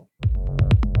wonderful.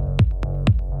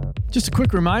 Just a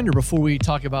quick reminder before we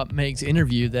talk about Meg's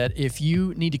interview that if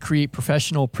you need to create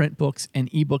professional print books and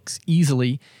ebooks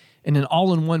easily in an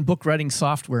all-in-one book writing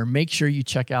software, make sure you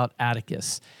check out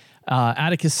Atticus.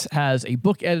 Atticus has a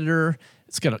book editor.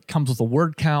 Comes with a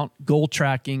word count, goal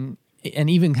tracking, and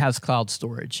even has cloud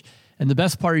storage. And the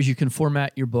best part is you can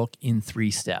format your book in 3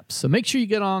 steps. So make sure you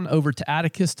get on over to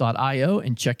atticus.io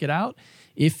and check it out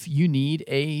if you need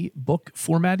a book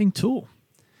formatting tool.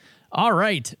 All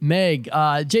right, Meg.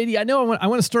 JD, I know I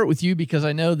want to start with you because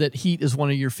I know that Heat is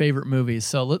one of your favorite movies.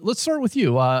 So let's start with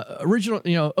you.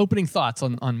 Opening thoughts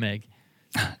on Meg.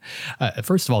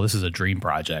 First of all, this is a dream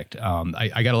project.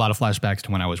 I got a lot of flashbacks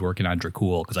to when I was working on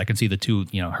Dracul, because I can see the two,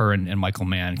 her and Michael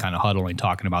Mann kind of huddling,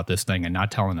 talking about this thing and not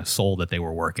telling a soul that they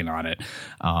were working on it,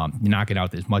 knocking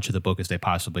out as much of the book as they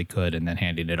possibly could, and then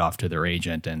handing it off to their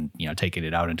agent and, taking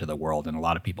it out into the world. And a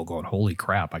lot of people going, holy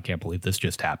crap, I can't believe this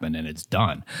just happened and it's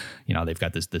done. They've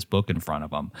got this book in front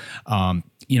of them.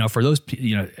 For those,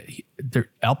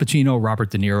 Al Pacino, Robert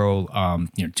De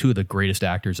Niro, 2 of the greatest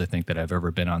actors I think that have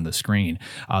ever been on the screen.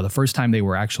 The first time they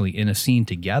were actually in a scene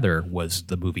together was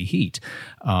the movie Heat.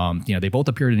 They both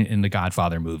appeared in the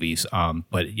Godfather movies,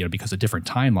 but because of different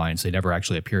timelines, they never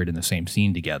actually appeared in the same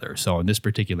scene together. So in this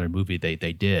particular movie, they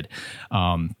did.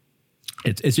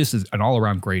 It's just an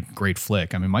all-around great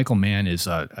flick. I mean, Michael Mann is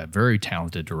a very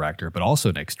talented director, but also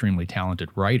an extremely talented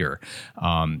writer.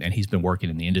 And he's been working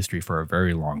in the industry for a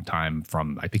very long time,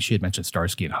 from, I think she had mentioned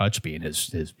Starsky and Hutch being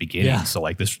his beginnings. Yeah. So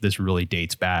like this really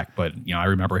dates back. But, I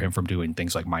remember him from doing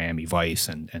things like Miami Vice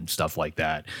and stuff like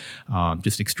that.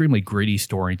 Just extremely gritty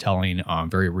storytelling,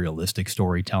 very realistic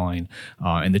storytelling.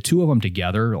 And the two of them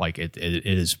together, like it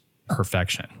is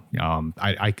perfection.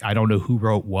 I don't know who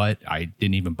wrote what. I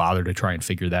didn't even bother to try and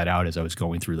figure that out as I was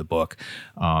going through the book.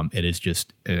 It is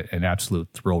just an absolute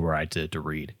thrill ride to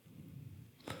read.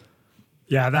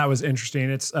 Yeah, that was interesting.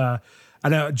 It's I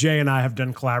know Jay and I have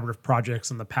done collaborative projects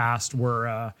in the past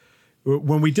where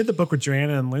when we did the book with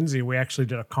Joanna and Lindsay, we actually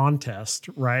did a contest,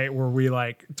 right, where we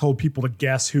told people to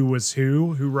guess who was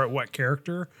who wrote what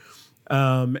character.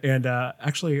 And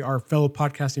actually, our fellow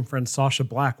podcasting friend Sasha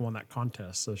Black won that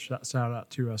contest. So shout out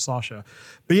to Sasha.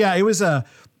 But yeah, it was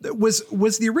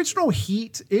was the original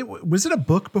Heat. Was it a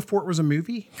book before it was a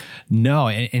movie? No,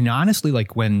 and honestly,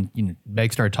 like when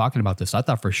Meg started talking about this, I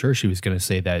thought for sure she was going to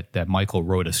say that Michael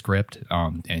wrote a script,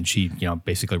 and she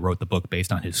basically wrote the book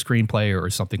based on his screenplay or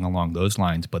something along those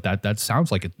lines. But that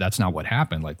sounds like that's not what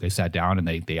happened. Like they sat down and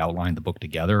they outlined the book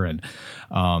together and.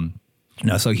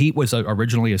 No, so Heat was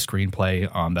originally a screenplay.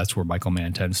 That's where Michael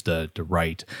Mann tends to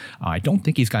write. I don't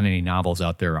think he's got any novels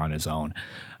out there on his own.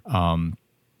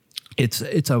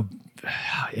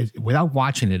 without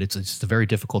watching it, it's a very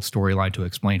difficult storyline to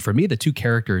explain. For me, the two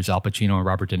characters Al Pacino and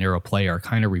Robert De Niro play are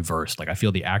kind of reversed. Like I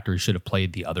feel the actors should have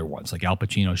played the other ones. Like Al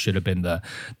Pacino should have been the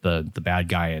bad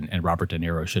guy, and Robert De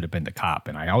Niro should have been the cop.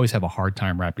 And I always have a hard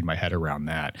time wrapping my head around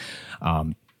that.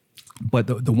 But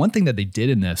the one thing that they did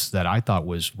in this that I thought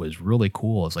was really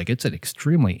cool is like it's an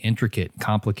extremely intricate,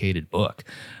 complicated book.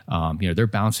 They're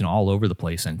bouncing all over the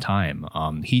place in time.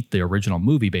 Heat, the original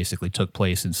movie, basically took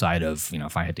place inside of,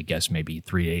 if I had to guess, maybe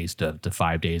 3 days to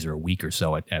 5 days or a week or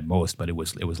so at most. But it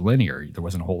was linear. There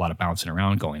wasn't a whole lot of bouncing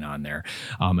around going on there.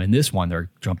 In this one,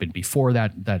 they're jumping before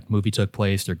that movie took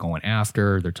place. They're going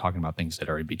after. They're talking about things that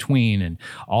are in between and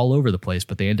all over the place.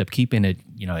 But they end up keeping it.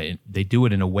 They do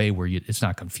it in a way where it's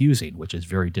not confusing, which is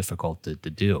very difficult to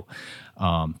do.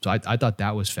 So I thought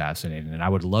that was fascinating, and I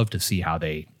would love to see how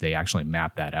they actually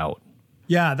map that out.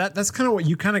 Yeah, that's kind of what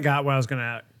you kind of got what I was going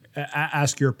to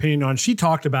ask your opinion on. She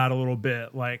talked about a little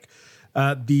bit like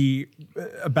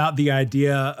about the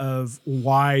idea of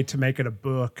why to make it a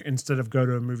book instead of go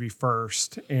to a movie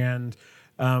first, and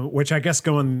which I guess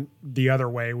going the other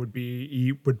way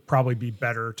would probably be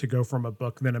better to go from a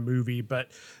book than a movie.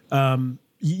 But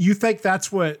you think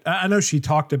that's what, I know she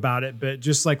talked about it, but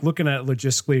just like looking at it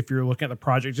logistically, if you're looking at the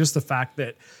project, just the fact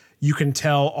that you can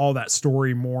tell all that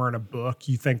story more in a book,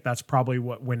 you think that's probably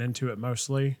what went into it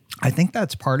mostly? I think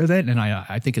that's part of it. And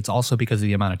I think it's also because of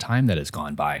the amount of time that has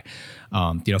gone by.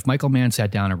 If Michael Mann sat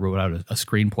down and wrote out a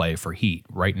screenplay for Heat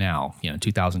right now,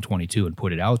 2022, and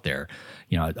put it out there,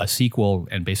 a sequel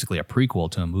and basically a prequel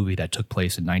to a movie that took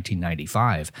place in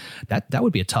 1995, that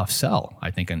would be a tough sell,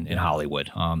 I think, in Hollywood.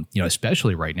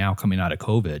 Especially right now coming out of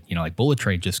COVID, like Bullet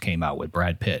Train just came out with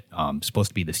Brad Pitt, supposed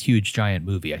to be this huge giant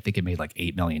movie. I think it made like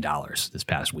 $8 million this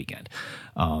past weekend.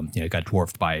 It got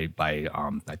dwarfed by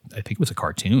I think it was a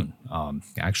cartoon,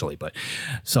 actually. But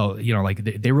so,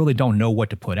 they really don't know what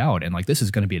to put out. And like, this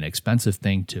is going to be an expensive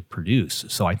thing to produce.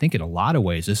 So I think in a lot of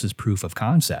ways, this is proof of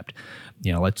concept.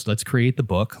 Let's create the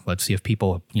book. Let's see if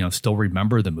people, still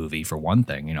remember the movie for one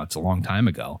thing. It's a long time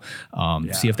ago.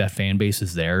 See if that fan base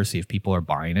is there. See if people are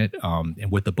buying it.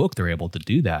 And with the book, they're able to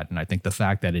do that. And I think the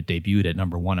fact that it debuted at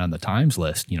 #1 on the Times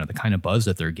list, the kind of buzz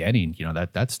that they're getting,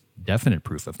 that's definite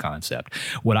proof of concept.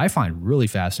 What I find really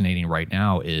fascinating right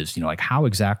now is, how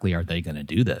exactly are they going to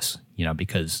do this?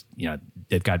 Because,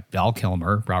 they've got Val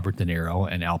Kilmer, Robert De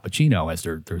Niro, and Al Pacino as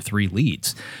their three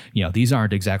leads. These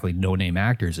aren't exactly no-name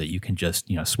actors that you can just,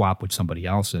 swap with somebody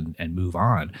else and move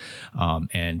on.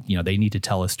 And they need to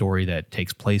tell a story that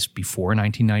takes place before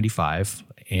 1995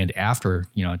 and after,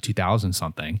 2000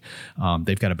 something.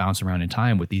 They've got to bounce around in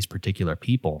time with these particular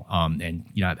people. And,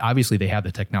 obviously they have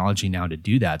the technology now to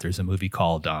do that. There's a movie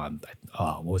called,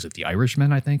 what was it? The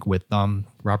Irishman, I think, with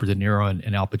Robert De Niro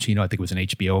and Al Pacino. I think it was an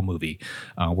HBO movie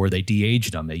where they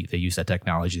de-aged them. They use that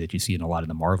technology that you see in a lot of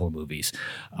the Marvel movies.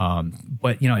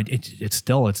 But,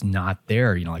 it's not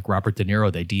there. Like Robert De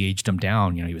Niro, they de-aged him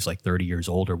down. He was like 30 years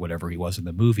old or whatever he was in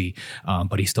the movie,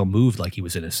 but he still moved like he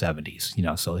was in his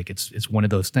 70s. So like it's one of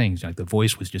those things. Like the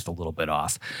voice was just a little bit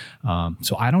off.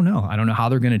 So I don't know. I don't know how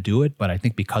they're going to do it, but I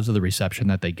think because of the reception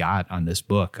that they got on this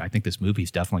book, I think this movie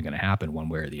is definitely going to happen one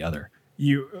way or the other.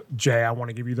 Jay, I want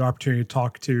to give you the opportunity to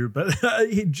talk to, but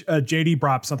JD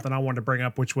brought up something I wanted to bring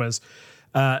up, which was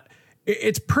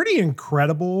it's pretty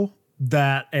incredible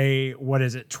that a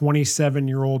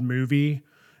 27-year-old movie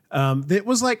that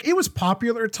was like, it was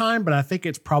popular at the time, but I think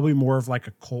it's probably more of like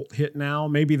a cult hit now.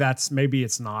 Maybe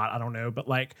it's not, I don't know, but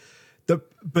like to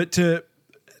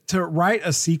write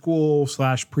a sequel /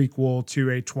 prequel to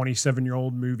a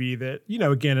 27-year-old movie that,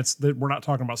 again, we're not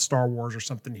talking about Star Wars or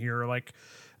something here, like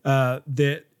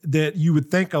that you would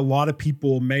think a lot of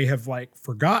people may have like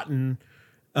forgotten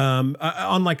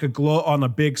on like on a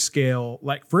big scale,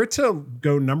 like for it to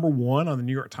go #1 on the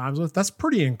New York Times list, that's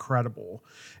pretty incredible,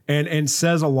 and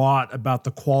says a lot about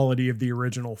the quality of the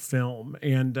original film,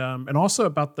 and also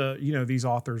about the these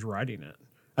authors writing it.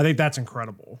 I think that's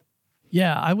incredible.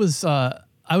 Yeah, I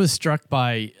was struck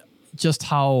by just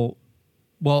how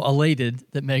elated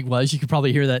that Meg was. You could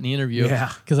probably hear that in the interview.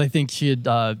 Yeah. Because I think she'd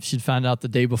found out the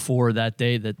day before that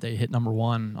day that they hit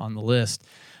 #1 on the list.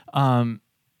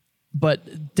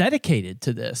 But dedicated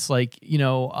to this, like,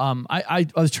 I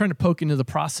was trying to poke into the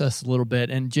process a little bit.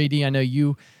 And JD, I know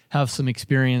you have some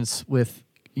experience with,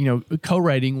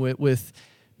 co-writing with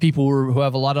people who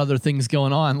have a lot of other things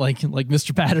going on, like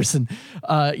Mr. Patterson.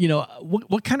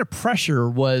 What kind of pressure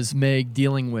was Meg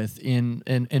dealing with in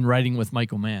writing with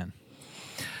Michael Mann?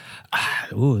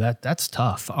 Ooh, that's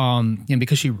tough. And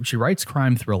because she writes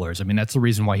crime thrillers. I mean, that's the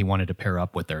reason why he wanted to pair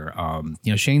up with her.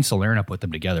 Shane Salerno put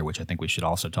them together, which I think we should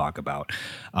also talk about.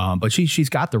 But she's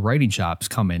got the writing chops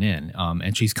coming in,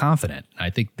 and she's confident. I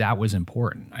think that was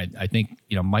important. I think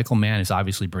Michael Mann is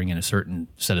obviously bringing a certain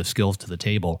set of skills to the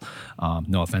table.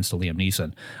 No offense to Liam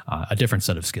Neeson, a different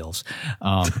set of skills.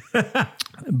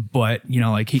 But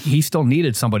he still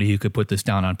needed somebody who could put this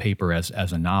down on paper as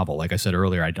a novel. Like I said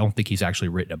earlier, I don't think he's actually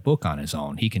written a book on his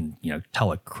own. He can,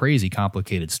 tell a crazy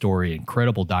complicated story,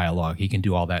 incredible dialogue. He can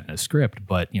do all that in a script,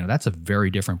 but that's a very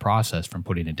different process from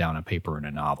putting it down on paper in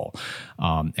a novel.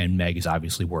 And Meg has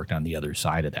obviously worked on the other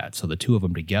side of that. So the two of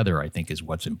them together, I think, is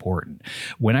what's important.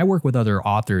 When I work with other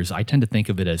authors, I tend to think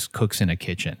of it as cooks in a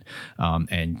kitchen.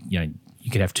 You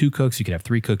could have 2 cooks, you could have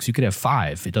 3 cooks, you could have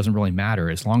 5. It doesn't really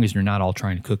matter as long as you're not all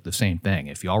trying to cook the same thing.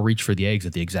 If you all reach for the eggs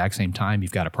at the exact same time,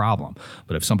 you've got a problem.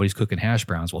 But if somebody's cooking hash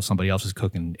browns while somebody else is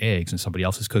cooking eggs and somebody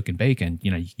else is cooking bacon,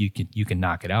 you can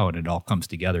knock it out and it all comes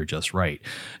together just right.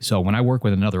 So when I work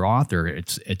with another author,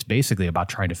 it's basically about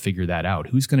trying to figure that out.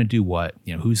 Who's going to do what?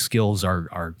 Whose skills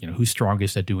are who's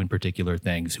strongest at doing particular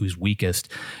things, who's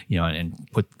weakest, and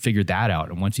figure that out.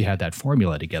 And once you have that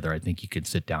formula together, I think you could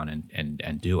sit down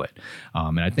and do it.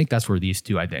 And I think that's where these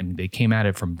two, they came at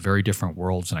it from very different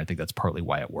worlds, and I think that's partly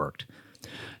why it worked.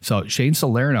 So Shane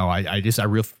Salerno, I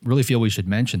really feel we should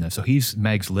mention this. So he's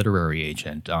Meg's literary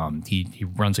agent. He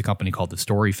runs a company called The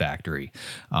Story Factory.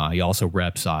 He also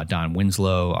reps Don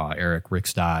Winslow, Eric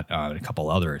Rickstadt, and a couple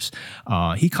others.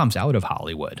 He comes out of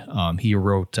Hollywood. He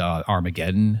wrote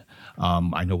Armageddon.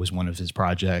 I know was one of his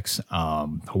projects.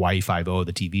 Hawaii Five-0,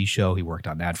 the TV show, he worked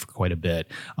on that for quite a bit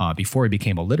before he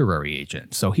became a literary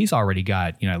agent. So he's already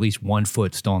got at least one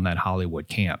foot still in that Hollywood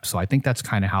camp. So I think that's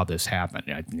kind of how this happened.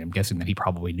 I'm guessing that he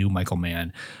probably knew Michael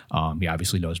Mann. He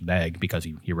obviously knows Meg because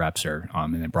he reps her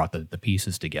and then brought the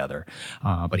pieces together.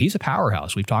 But he's a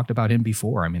powerhouse. We've talked about him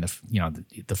before. I mean,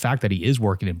 the fact that he is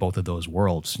working in both of those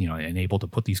worlds, and able to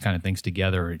put these kind of things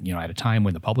together, at a time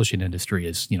when the publishing industry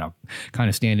is, kind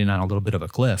of standing on a little bit of a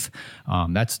cliff,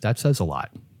 that says a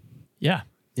lot. Yeah.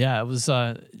 It was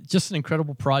just an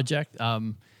incredible project.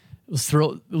 It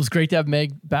was great to have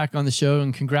Meg back on the show,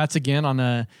 and congrats again on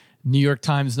a New York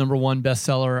Times #1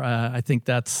 bestseller. I think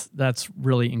that's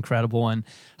really incredible, and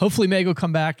hopefully Meg will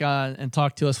come back and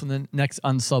talk to us when the next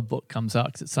Unsub book comes out,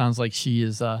 because it sounds like she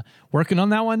is working on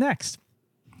that one next.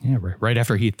 Yeah, right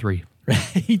after Heat 3.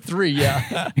 Heat 3,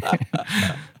 yeah.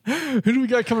 Who do we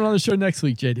got coming on the show next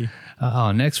week, JD?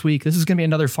 Next week, this is going to be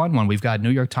another fun one. We've got New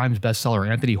York Times bestseller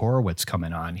Anthony Horowitz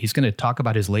coming on. He's going to talk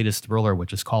about his latest thriller,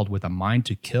 which is called With a Mind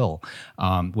to Kill,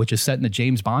 which is set in the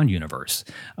James Bond universe.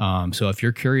 So if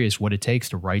you're curious what it takes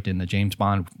to write in the James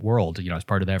Bond world, as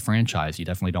part of that franchise, you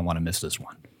definitely don't want to miss this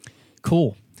one.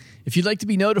 Cool. If you'd like to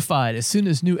be notified as soon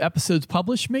as new episodes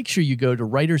publish, make sure you go to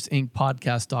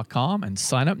writersincpodcast.com and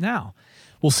sign up now.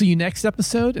 We'll see you next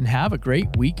episode, and have a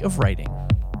great week of writing.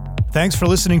 Thanks for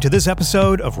listening to this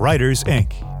episode of Writers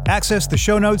Inc. Access the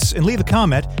show notes and leave a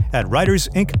comment at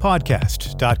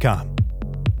writersincpodcast.com.